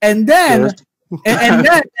 And then and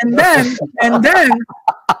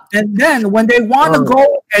then when they want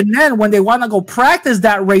to go practice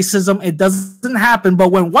that racism, it doesn't happen. But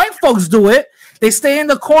when white folks do it, they stay in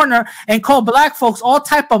the corner and call black folks all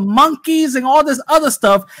type of monkeys and all this other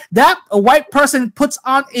stuff. That a white person puts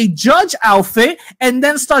on a judge outfit and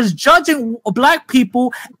then starts judging black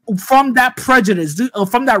people from that prejudice,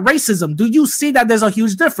 from that racism. Do you see that there's a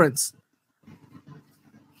huge difference?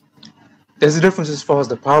 There's a difference as far as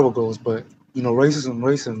the power goes, but you know,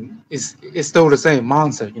 racism is still the same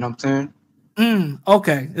mindset. You know what I'm saying?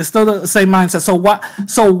 Okay, it's still the same mindset.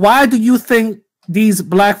 So why do you think these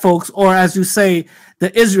black folks, or as you say,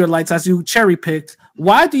 the Israelites, as you cherry picked,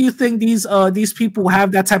 why do you think these people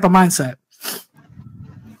have that type of mindset?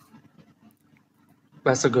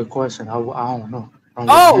 That's a good question. I don't know.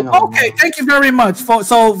 Okay. Thank you very much.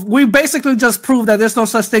 So we basically just proved that there's no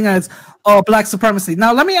such thing as black supremacy.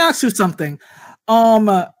 Now let me ask you something.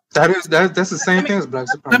 That's the same thing as black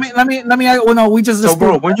supremacy. Let me. Well, no, we just. So,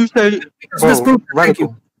 bro, when you say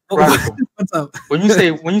radical, what's up? When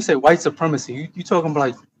you say white supremacy, you talking about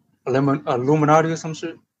like Illuminati or some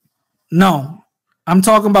shit? No, I'm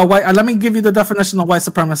talking about white. Let me give you the definition of white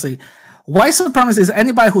supremacy. White supremacy is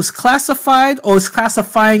anybody who's classified or is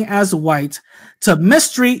classifying as white to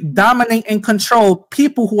mistreat, dominate, and control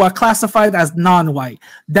people who are classified as non-white.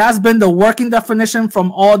 That's been the working definition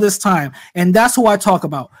from all this time. And that's who I talk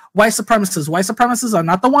about. White supremacists. White supremacists are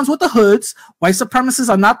not the ones with the hoods. White supremacists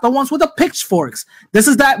are not the ones with the pitchforks. This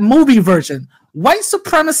is that movie version. White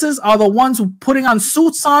supremacists are the ones who putting on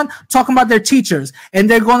suits on, talking about their teachers, and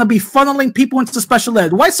they're going to be funneling people into special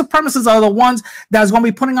ed. White supremacists are the ones that's going to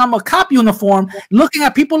be putting on a cop uniform, looking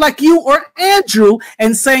at people like you or Andrew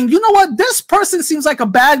and saying, you know what, this person seems like a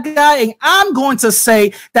bad guy, and I'm going to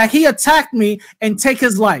say that he attacked me and take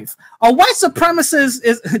his life. A white supremacist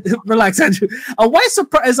is relax, Andrew. A white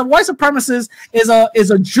supremacist is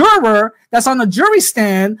a juror that's on a jury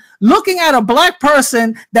stand looking at a black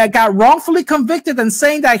person that got wrongfully convicted and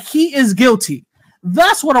saying that he is guilty.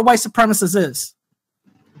 That's what a white supremacist is.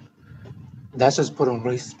 That's just putting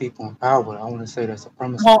racist people in power. I want to say that's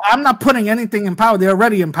supremacy. Well, I'm not putting anything in power. They're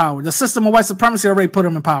already in power. The system of white supremacy already put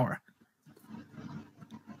them in power.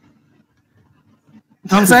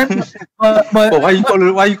 You know what I'm saying? But why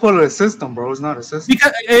you call it a system, bro? It's not a system.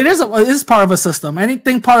 Because it is part of a system.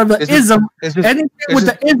 Anything part of the anything with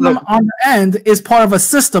the ism on the end is part of a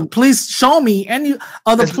system. Please show me any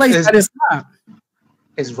other place that is not.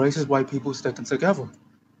 It's racist white people sticking together.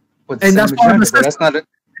 And that's part of a system.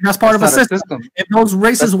 That's part of a system. If those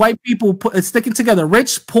racist white people sticking together,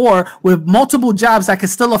 rich, poor, with multiple jobs that can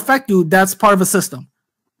still affect you, that's part of a system.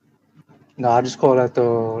 No, I just call that the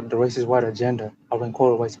racist white agenda. I wouldn't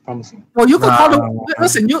call it white supremacy. Well, you could call it.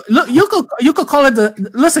 Listen, you could call it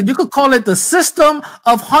you could call it the system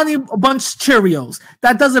of Honey Bunch Cheerios.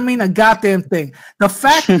 That doesn't mean a goddamn thing. The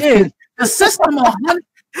fact is, the system of Honey.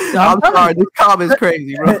 I'm sorry, this comment is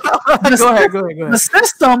crazy, bro. Go ahead. The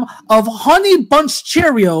system of Honey Bunch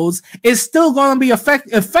Cheerios is still going to be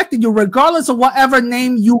affecting you regardless of whatever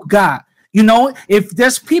name you got. You know, if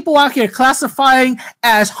there's people out here classifying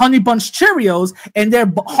as Honey Bunch Cheerios and they're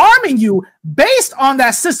harming you based on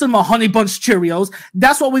that system of Honey Bunch Cheerios,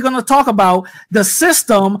 that's what we're going to talk about, the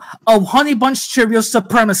system of Honey Bunch Cheerios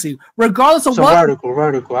supremacy. Regardless of what...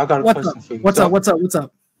 Radical, I got a question for you. What's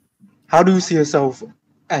up? How do you see yourself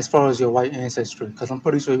as far as your white ancestry? Because I'm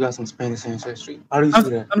pretty sure you got some Spanish ancestry. How do you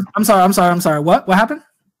see that? I'm sorry. What happened?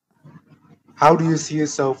 How do you see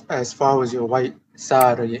yourself as far as your white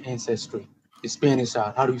side of your ancestry, your Spanish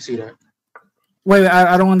side? How do you see that? Wait,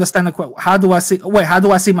 I don't understand the question. How do I see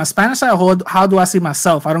my Spanish side, or how do I see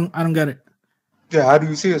myself? I don't get it. Yeah, how do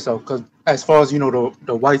you see yourself? Because as far as you know,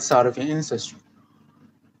 the white side of your ancestry.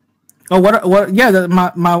 Oh, what? Yeah,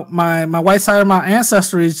 my white side of my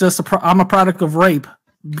ancestry is just I'm a product of rape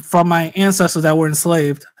from my ancestors that were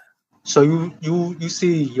enslaved. So you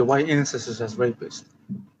see your white ancestors as rapists?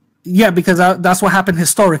 Yeah, because that's what happened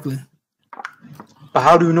historically. But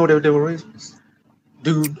how do you know that they were rapists?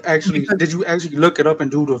 Did you actually look it up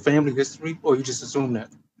and do the family history, or you just assume that?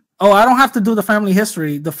 Oh, I don't have to do the family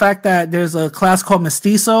history. The fact that there's a class called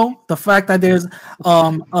mestizo, the fact that there's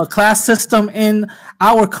a class system in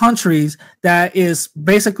our countries that is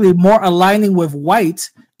basically more aligning with white,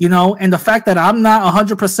 you know, and the fact that I'm not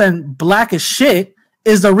 100% black as shit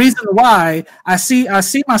is the reason why I see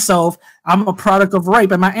myself. I'm a product of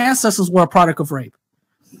rape, and my ancestors were a product of rape.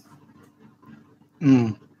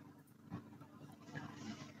 I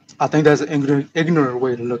think that's an ignorant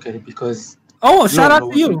way to look at it, because shout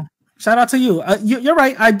out to you. Shout out to you. You're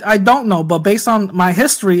right. I don't know, but based on my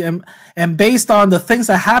history and based on the things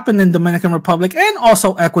that happened in Dominican Republic and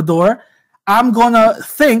also Ecuador, I'm gonna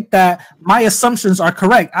think that my assumptions are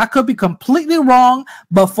correct. I could be completely wrong,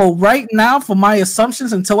 but for right now, for my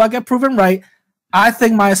assumptions, until I get proven right, I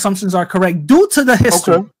think my assumptions are correct due to the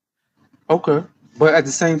history. Okay. But at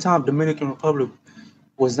the same time, Dominican Republic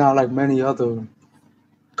was not like many other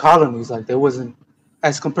colonies. Like there wasn't,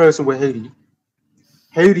 as comparison with Haiti.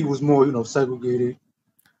 Haiti was more, segregated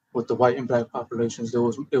with the white and black populations. It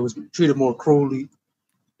was treated more cruelly.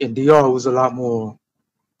 And DR was a lot more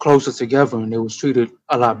closer together, and it was treated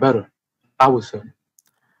a lot better, I would say.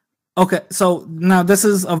 Okay, so now this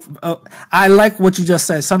is I like what you just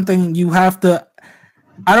said. Something you have to.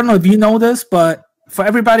 I don't know if you know this, but for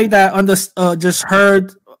everybody that just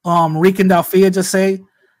heard Mrricandelphia just say,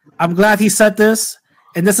 I'm glad he said this,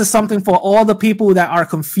 and this is something for all the people that are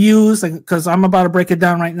confused, because I'm about to break it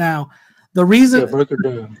down right now. The reason break it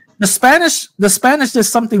down. The Spanish did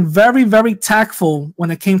something very, very tactful when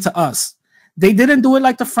it came to us. They didn't do it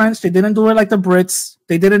like the French. They didn't do it like the Brits.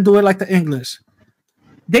 They didn't do it like the English.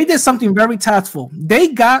 They did something very tactful. They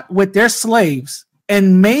got with their slaves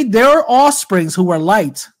and made their offsprings who were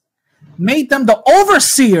light, made them the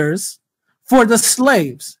overseers for the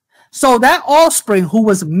slaves. So that offspring who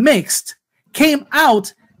was mixed came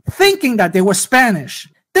out thinking that they were Spanish,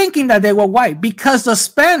 thinking that they were white, because the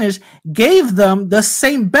Spanish gave them the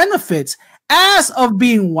same benefits as of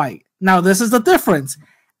being white. Now, this is the difference.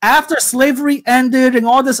 After slavery ended and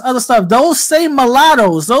all this other stuff, those same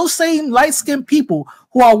mulattoes, those same light-skinned people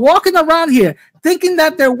who are walking around here thinking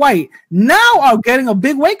that they're white, now are getting a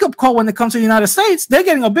big wake-up call when it comes to the United States. They're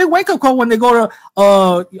getting a big wake-up call when they go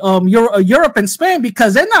to Europe and Spain,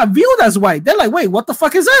 because they're not viewed as white. They're like, wait, what the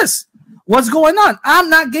fuck is this? What's going on? I'm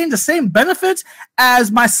not getting the same benefits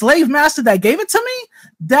as my slave master that gave it to me.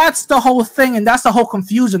 That's the whole thing, and that's the whole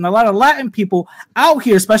confusion. A lot of Latin people out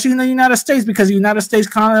here, especially in the United States, because the United States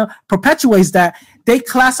kind of perpetuates that, they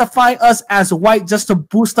classify us as white just to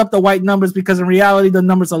boost up the white numbers, because in reality, the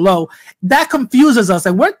numbers are low. That confuses us,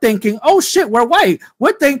 and we're thinking, oh shit, we're white.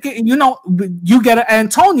 We're thinking, you get an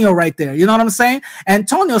Antonio right there. You know what I'm saying?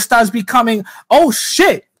 Antonio starts becoming, oh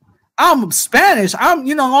shit, I'm Spanish. I'm,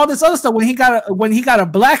 all this other stuff. When he got a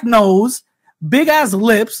black nose, big ass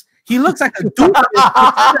lips, he looks like a dude.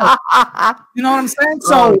 You know what I'm saying?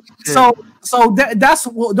 Those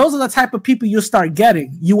are the type of people you start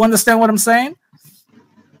getting. You understand what I'm saying?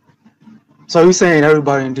 So you're saying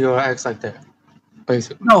everybody in DR acts like that,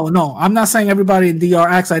 basically? No, I'm not saying everybody in DR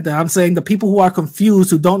acts like that. I'm saying the people who are confused,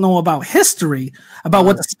 who don't know about history, about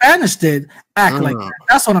what the Spanish did, act like that.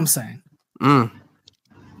 That's what I'm saying.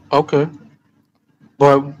 Okay.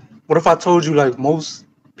 But what if I told you, like, most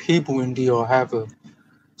people in DR have a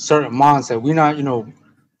certain mindset? We're not,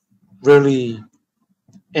 really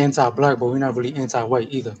anti-black, but we're not really anti-white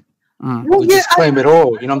either. We just claim it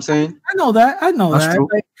all. You know what I'm saying? I know that. I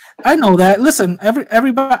know that. Listen,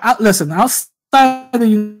 everybody. Listen, outside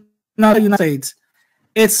the United States,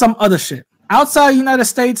 it's some other shit. Outside the United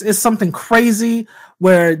States is something crazy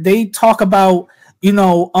where they talk about,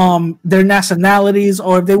 their nationalities,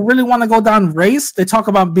 or if they really want to go down race, they talk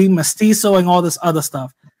about being mestizo and all this other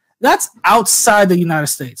stuff. That's outside the United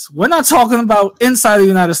States. We're not talking about inside the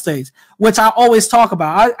United States, which I always talk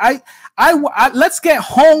about. I let's get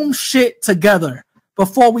home shit together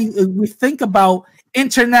before we think about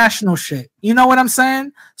international shit. You know what I'm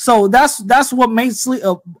saying? So that's what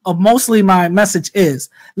mostly my message is.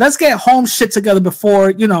 Let's get home shit together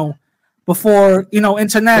before international.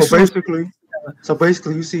 So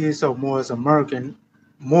basically, you see yourself more as American,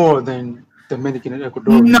 more than Dominican and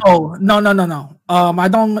Ecuadorian. No. I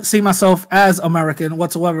don't see myself as American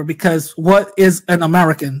whatsoever, because what is an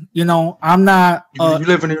American? I'm not. You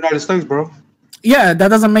live in the United States, bro. Yeah, that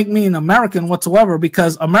doesn't make me an American whatsoever,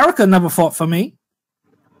 because America never fought for me.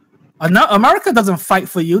 America doesn't fight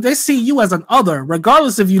for you. They see you as an other,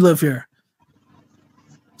 regardless if you live here.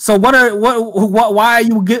 So why are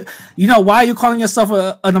you calling yourself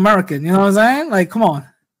an American? You know what I'm saying? Like, come on.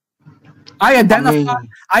 I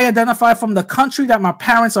identify from the country that my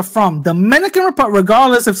parents are from, Dominican Republic.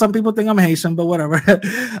 Regardless if some people think I'm Haitian, but whatever.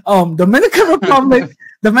 Dominican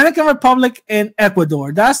Republic, and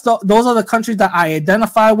Ecuador. Those are the countries that I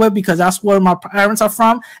identify with, because that's where my parents are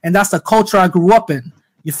from, and that's the culture I grew up in.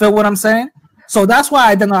 You feel what I'm saying? So that's why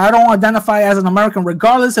I don't identify as an American,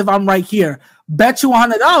 regardless if I'm right here. Bet you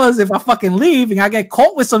 $100 if I fucking leave and I get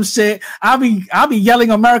caught with some shit, I'll be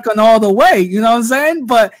yelling American all the way. You know what I'm saying?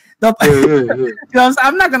 But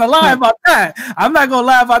I'm not gonna lie about that.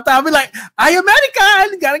 I'll be like, I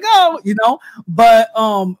American, gotta go.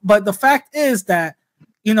 But the fact is that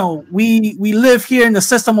you know, we live here in the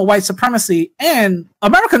system of white supremacy, and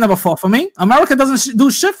America never fought for me. America doesn't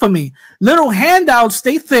do shit for me. Little handouts,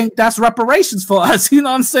 they think that's reparations for us. You know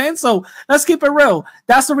what I'm saying? So let's keep it real.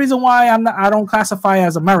 That's the reason why I don't classify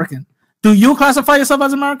as American. Do you classify yourself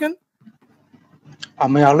as American? I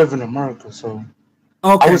mean, I live in America, so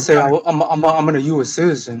okay. I would say I'm a U.S.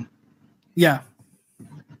 citizen. Yeah.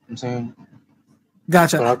 I'm saying.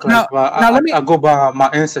 Gotcha. Now I go by my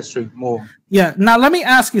ancestry more. Yeah. Now let me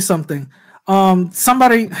ask you something.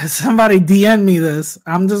 Somebody DM me this.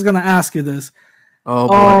 I'm just gonna ask you this. Oh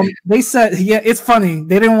boy. They said, yeah, it's funny.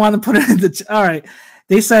 They didn't want to put it in the. All right.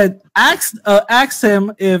 They said, ask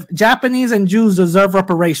him if Japanese and Jews deserve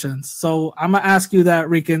reparations. So I'm gonna ask you that,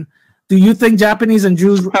 Rican. Do you think Japanese and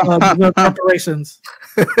Jews deserve reparations?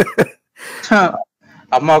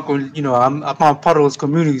 I'm not going, you know, I'm part of those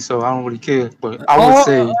communities, so I don't really care. But I would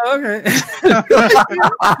say, okay.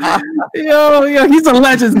 yo, he's a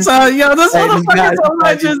legend, son. Yo, this motherfucker's a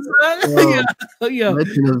legend, son. Yo.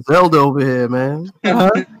 Legend of Zelda over here, man. Go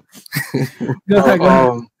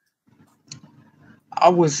ahead. I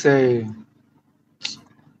would say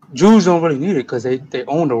Jews don't really need it because they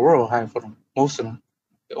own the world, half of them, most of them.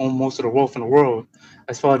 They own most of the wealth in the world.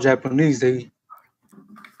 As far as Japanese,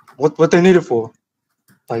 what they need it for?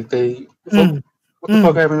 Like what the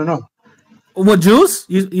fuck happened to them? What Jews?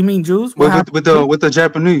 You mean Jews? With the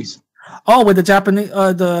Japanese? Oh, with the Japanese,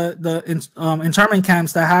 the internment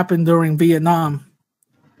camps that happened during Vietnam.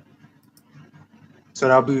 So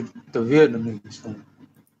that'll be the Vietnamese. Right?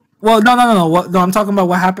 Well, no. No, I'm talking about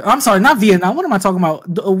what happened. I'm sorry, not Vietnam. What am I talking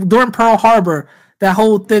about? During Pearl Harbor, that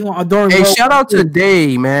whole thing during. Hey, shout out to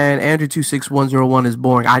Day, man. Andrew 26101 is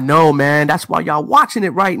boring. I know, man. That's why y'all watching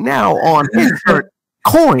it right now on Insert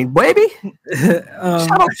Coin, baby.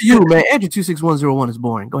 Shout out to you, man. Andrew 26101 is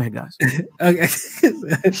boring. Go ahead, guys. Okay.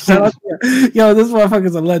 Shout out to you. Yo, this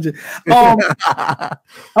motherfucker's a legend.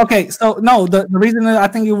 Okay, so no, the reason that I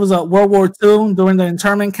think it was World War II during the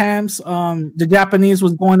internment camps. The Japanese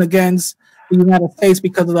was going against the United States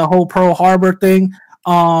because of the whole Pearl Harbor thing.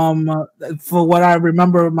 For what I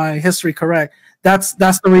remember, my history correct. That's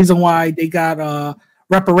the reason why they got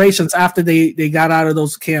reparations after they got out of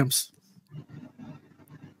those camps.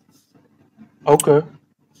 Okay.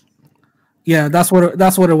 Yeah, that's what it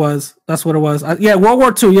was. That's what it was. Yeah, World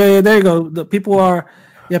War II. Yeah, there you go. The people are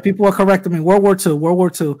correcting me. World War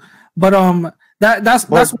II. But that's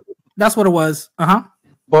what it was.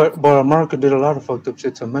 But America did a lot of fucked up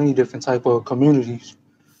shit to many different type of communities.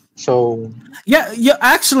 So yeah.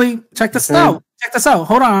 Actually, check this out.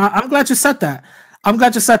 Hold on. I'm glad you said that.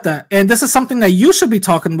 And this is something that you should be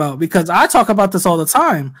talking about because I talk about this all the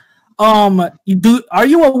time. Are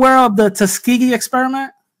you aware of the Tuskegee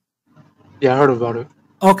experiment? Yeah, I heard about it.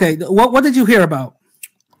 Okay, what did you hear about?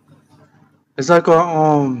 It's like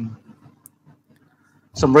some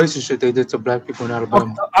racist shit they did to black people in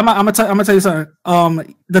Alabama. I'm gonna tell you something.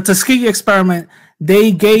 The Tuskegee experiment,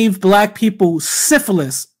 they gave black people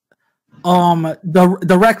syphilis.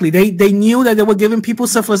 Directly, they knew that they were giving people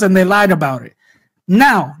syphilis and they lied about it.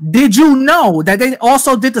 Now, did you know that they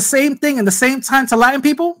also did the same thing in the same time to Latin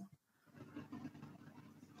people?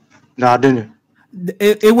 No, I didn't.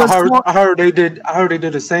 It was. I heard they did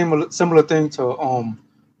the similar thing to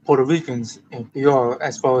Puerto Ricans in PR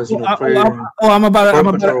as far as I'm about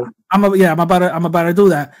to do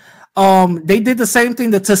that. They did the same thing.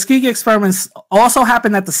 The Tuskegee experiments also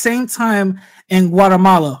happened at the same time in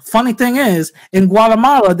Guatemala. Funny thing is, in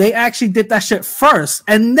Guatemala, they actually did that shit first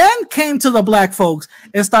and then came to the black folks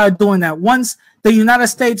and started doing that. Once the United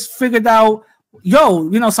States figured out,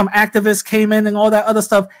 some activists came in and all that other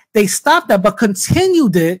stuff, they stopped that but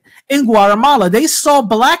continued it in Guatemala. They saw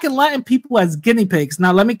black and Latin people as guinea pigs.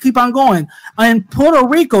 Now, let me keep on going. In Puerto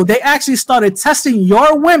Rico, they actually started testing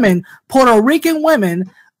your women, Puerto Rican women,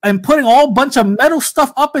 and putting all bunch of metal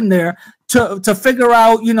stuff up in there to figure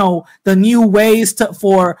out, the new ways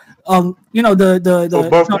for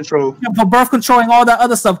birth control, for birth control and all that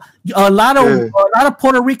other stuff. A lot of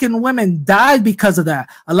Puerto Rican women died because of that.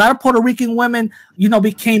 A lot of Puerto Rican women,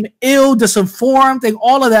 became ill, disinformed, and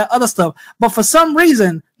all of that other stuff. But for some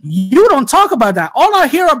reason, you don't talk about that. All I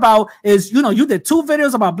hear about is, you did 2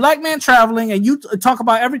 videos about black men traveling, and you talk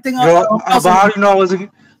about everything else. But how do you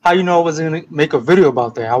know I was gonna make a video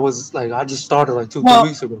about that? I just started 2-3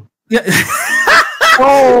 weeks ago. Yeah.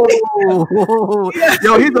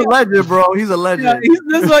 Yo, he's a legend, bro. He's a legend. Yeah, he's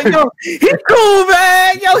cool,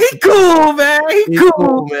 man. He cool, man.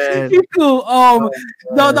 He cool.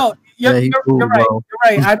 No. You're right. You're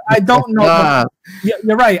right. I don't know.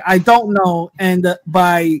 You're right. I don't know. And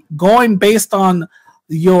by going based on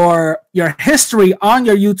your history on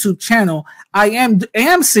your YouTube channel, I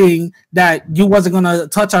am seeing that you wasn't gonna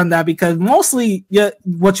touch on that because mostly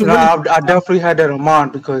what you. I definitely had that in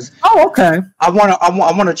mind because. Oh, okay. I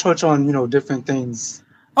wanna touch on different things.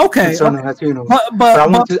 Okay. Concerning Latinos. But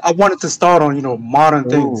I wanted to start on modern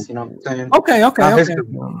things. You know what I'm saying? Okay.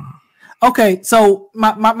 Okay. So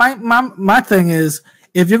my thing is,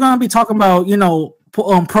 if you're gonna be talking about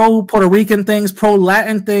pro Puerto Rican things, pro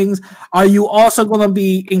Latin things, are you also gonna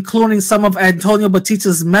be including some of Antonio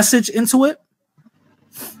Batista's message into it?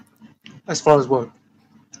 As far as what?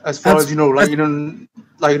 As far as lightening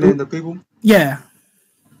the people? Yeah.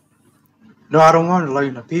 No, I don't want to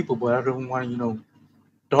lighten the people, but I don't want to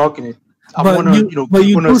darken it. But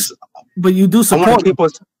you do support people.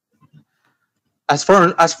 As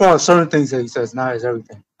far as certain things that he says, not as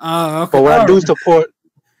everything. Okay. But what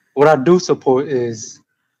I do support is,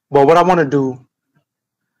 but what I want to do,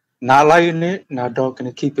 not lighten it, not darken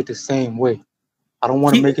it, keep it the same way. I don't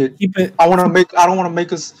want to make it. I don't want to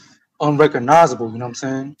make us unrecognizable. You know what I'm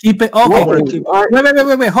saying? Keep it. Okay.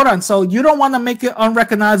 Wait. Hold on. So you don't want to make it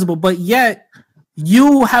unrecognizable, but yet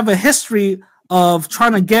you have a history of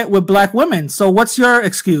trying to get with black women. So what's your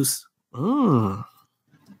excuse? Well,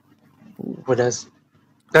 that's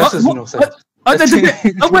just Wait,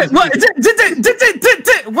 what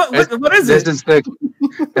is it?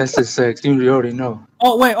 That's just sex. You already know.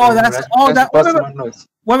 Oh wait, Wait,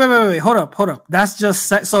 hold up. That's just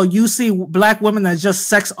sex. So you see black women as just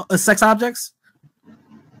sex objects?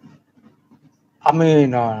 I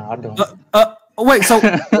mean, I don't. Wait, so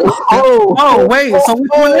wait, so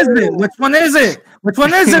which one is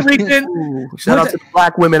it, Rican? Shout out to the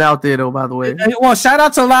black women out there, though, by the way. Well, shout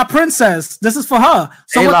out to La Princess. This is for her.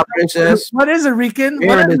 So La Princess. What is it, Rican?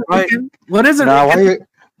 What is it, Rican?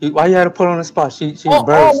 Why you had to put her on the spot? She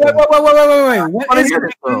embarrassed. Wait. What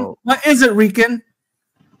is it, Rican?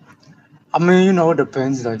 I mean, it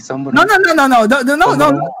depends. Like somebody. No. Don't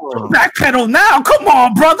backpedal now. Come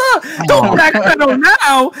on, brother. Don't backpedal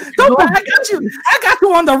now. I got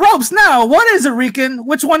you on the ropes now. What is it, Rican?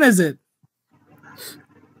 Which one is it?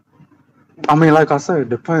 I mean, like I said, it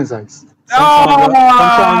depends. Like sometimes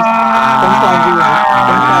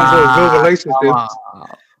there's good relationships.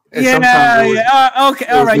 Okay,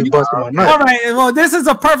 all right. Well, this is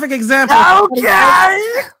a perfect example.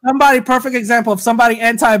 Okay. Perfect example of somebody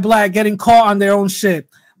anti-black getting caught on their own shit.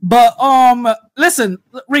 But listen,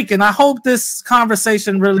 Rican, I hope this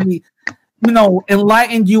conversation really,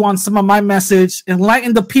 enlightened you on some of my message,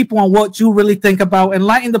 enlighten the people on what you really think about,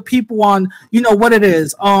 enlighten the people on, what it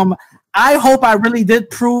is. I hope I really did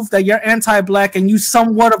prove that you're anti-black and you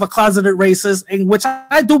somewhat of a closeted racist, in which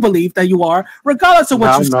I do believe that you are, regardless of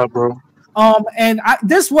what you say. I'm not, bro.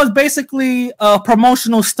 This was basically a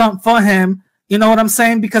promotional stunt for him. You know what I'm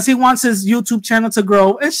saying? Because he wants his YouTube channel to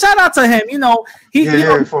grow. And shout out to him.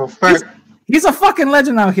 For a fact. He's a fucking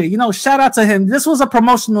legend out here. Shout out to him. This was a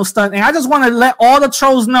promotional stunt, and I just want to let all the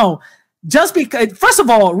trolls know. Just because, first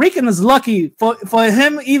of all, Rican is lucky for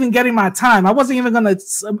him even getting my time. I wasn't even gonna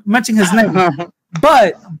mention his name,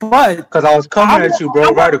 but because I was coming at you,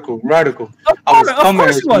 bro, radical. I was coming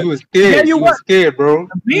at you. You was scared. Yeah, you was scared, bro.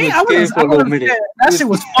 Me, I was scared for a little minute. That shit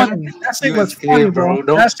was funny. That shit was funny, bro.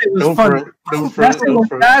 That shit was funny.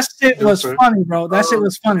 That shit was funny, bro. That shit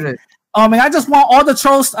was funny. And I just want all the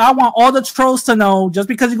trolls. I want all the trolls to know, just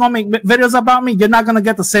because you're gonna make videos about me, you're not gonna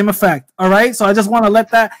get the same effect. All right. So I just want to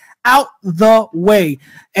let that out the way.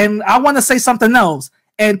 And I want to say something else.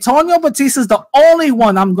 Antonio Batista is the only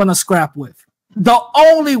one I'm gonna scrap with. The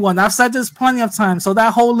only one. I've said this plenty of times. So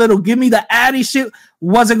that whole little give me the addy shit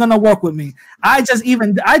wasn't gonna work with me. I just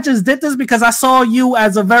did this because I saw you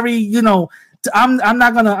as a very, I'm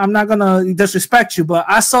not gonna disrespect you, but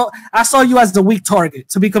I saw you as the weak target.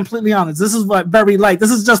 To be completely honest, this is very light.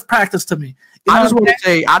 This is just practice to me. I just want to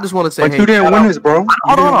say, but you didn't win this, bro.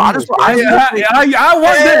 Hold on. I won this,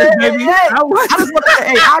 baby.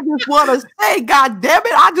 I just want to say, God damn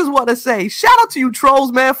it! I just want to say, shout out to you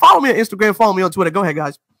trolls, man. Follow me on Instagram. Follow me on Twitter. Go ahead,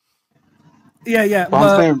 guys. Yeah. But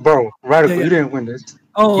I'm saying, bro, radical. You didn't win this.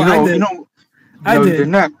 Oh, I did. I did. You did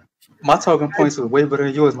not. My talking points was way better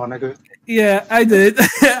than yours, my nigga. Yeah, I did.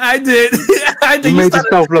 I did. You made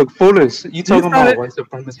yourself look foolish. You talking about white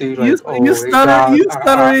supremacy? Like, you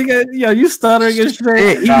stuttering and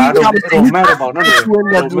straight. It don't matter about none of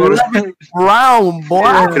that. Brown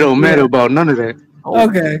boy. It don't matter about none of that.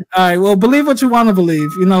 Okay, all right. Well, believe what you want to believe.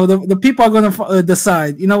 The people are going to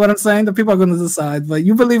decide. You know what I'm saying? The people are going to decide. But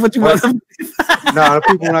you believe what you want to believe. Nah, the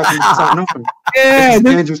people are not going to decide nothing. Yeah, it's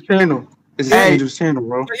Andrew's channel. It's Andrew's channel,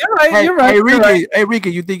 bro. You're right. Hey,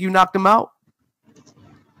 Rican, you think you knocked him out?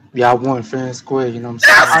 Yeah, I won fair and square. You know what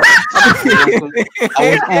I'm saying?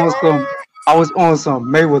 I was on some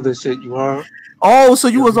Mayweather shit. You heard? Oh, so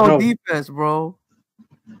you was on defense, bro.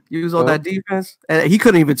 You was on that defense, and he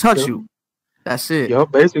couldn't even touch you. That's it. Yeah,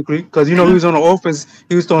 basically, because he was on the offense.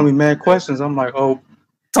 He was throwing me mad questions. I'm like, oh,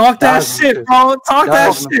 talk that shit, bro. Talk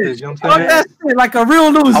that shit. You know Talk that shit like a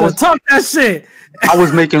real loser. Talk that shit. I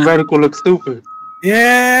was making Radical look stupid.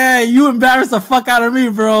 Yeah, you embarrassed the fuck out of me,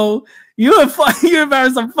 bro. You embarrassed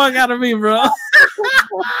the fuck out of me, bro.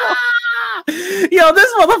 Yo,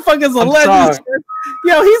 this motherfucker's a legend. Sorry.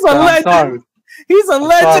 Yo, he's a legend. He's a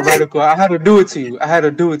legend. Sorry, Radical. I had to do it to you.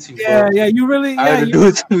 Yeah, bro. Yeah, you really. I had to do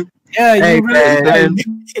it to you. Yeah, you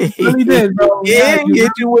really did, bro. Yeah,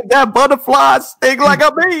 get you with that butterfly sting like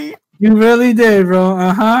a bee. You really did,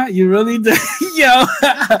 bro. You really did. Yo,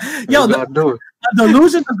 the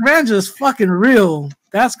delusion of grandeur is fucking real.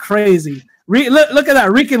 That's crazy. Look at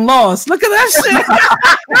that Rican Laws. Look at that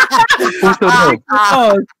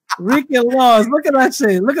shit. Rican Laws. Look at that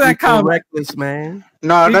shit. Look at that comment. Reckless, man.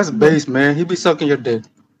 Nah, that's base, man. He be sucking your dick.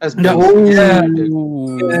 That's base. Yeah,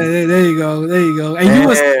 there you go. There you go. And you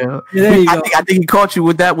was there you go. I think he caught you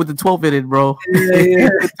with that with the 12 in it, bro. Yeah.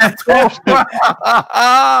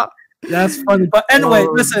 That's funny. But anyway,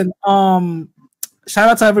 listen. Shout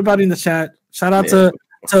out to everybody in the chat. Shout out to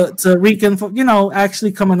Rican for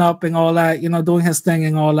actually coming up and all that, doing his thing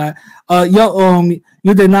and all that.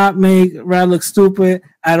 You did not make Rad look stupid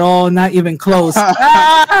at all, not even close.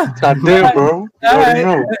 I did, bro.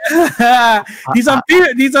 These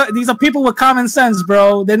are people with common sense,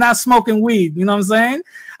 bro. They're not smoking weed. You know what I'm saying?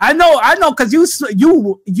 I know, because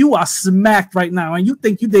you are smacked right now, and you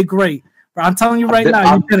think you did great. Bro, I'm telling you right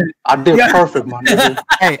now, you did it. I did perfect, my nigga.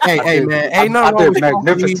 Hey, man. Ain't nothing wrong with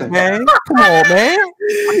magnificent, man. Come on, man.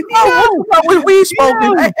 What's weed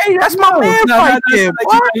smoking? Hey, that's my man right there,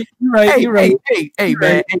 boy. You're right. Hey,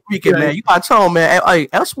 man. Hey, Rican, man. You gotta tell him, man. Hey,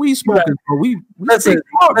 that's weed smoking, bro. Listen,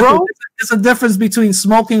 bro. There's a difference between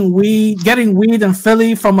smoking weed, getting weed in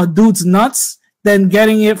Philly from a dude's nuts, than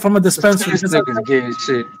getting it from a dispensary. There's a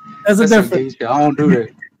difference. I don't do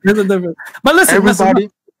that. There's a difference. But listen,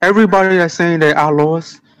 everybody that's saying they're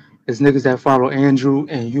outlaws is niggas that follow Andrew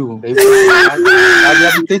and you. Y'all be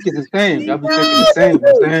thinking the same. Y'all be thinking the same. You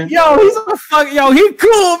know what I'm saying? Yo, he's a fuck. Yo, he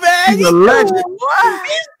cool, man. He's a legend.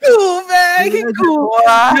 He's cool, man. He cool.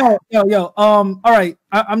 Yo. All right.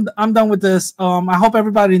 I'm done with this. I hope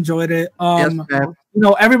everybody enjoyed it. Yes, man.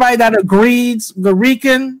 Everybody that agrees, the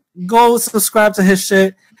Rican, go subscribe to his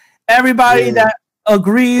shit. Everybody that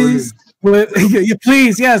agrees.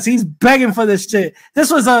 Please, yes, he's begging for this shit.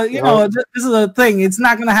 This was this is a thing. It's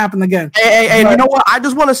not gonna happen again. Hey, you know what? I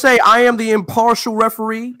just want to say I am the impartial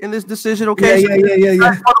referee in this decision. Okay,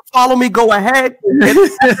 yeah. Follow me. Go ahead.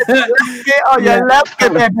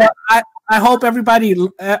 I hope everybody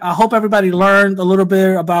learned a little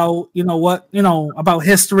bit about about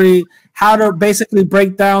history, how to basically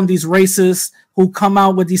break down these racists who come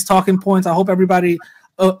out with these talking points. I hope everybody.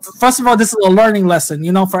 First of all, this is a learning lesson,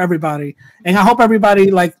 for everybody, and I hope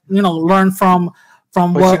everybody learn from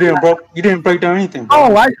what you didn't break down anything. Bro.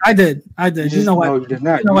 Oh, I did. You know what? No, you did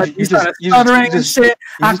not. You started stuttering and shit.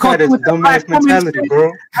 I caught you with the black mentality,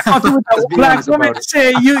 bro. I caught you with the black woman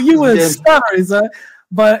shit. You was stuttering, sir.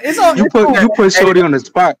 But it's all you put Shorty on the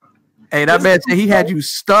spot. Hey, that man said he had you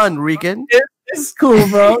stunned, Rican. It's cool,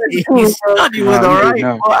 bro. It's cool, bro. He was all right.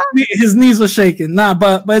 No. His knees were shaking. Nah,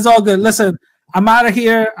 but it's all good. Listen. I'm out of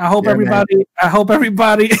here. I hope everybody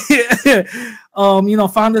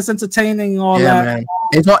found this entertaining and all that. Man.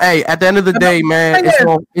 It's all, at the end of the day, man,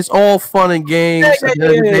 it's all fun and games. At the end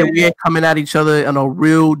of the day, we ain't coming at each other in a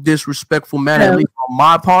real disrespectful manner, at least on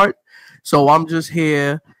my part. So I'm just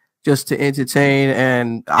here just to entertain,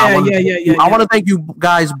 and I want to thank you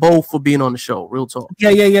guys both for being on the show. Real talk.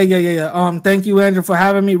 Yeah. Thank you, Andrew, for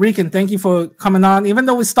having me. Rican, thank you for coming on, even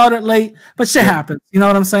though we started late, but shit happens. You know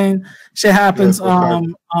what I'm saying? Shit happens.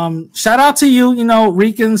 Shout out to you.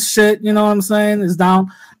 Rican's shit. You know what I'm saying? Is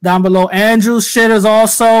down below. Andrew's shit is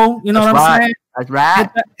also. You know what I'm saying? That's right.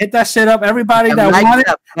 Hit that shit up. Everybody that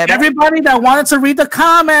wanted to read the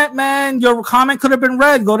comment, man, your comment could have been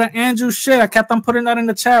read. Go to Andrew's shit. I kept on putting that in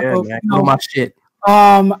the chat. Yeah, but, my shit.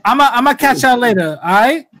 I'm gonna catch y'all later. All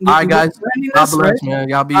right. All right, guys. God bless, man.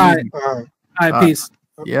 Y'all be easy. All right. Peace.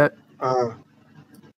 Yeah.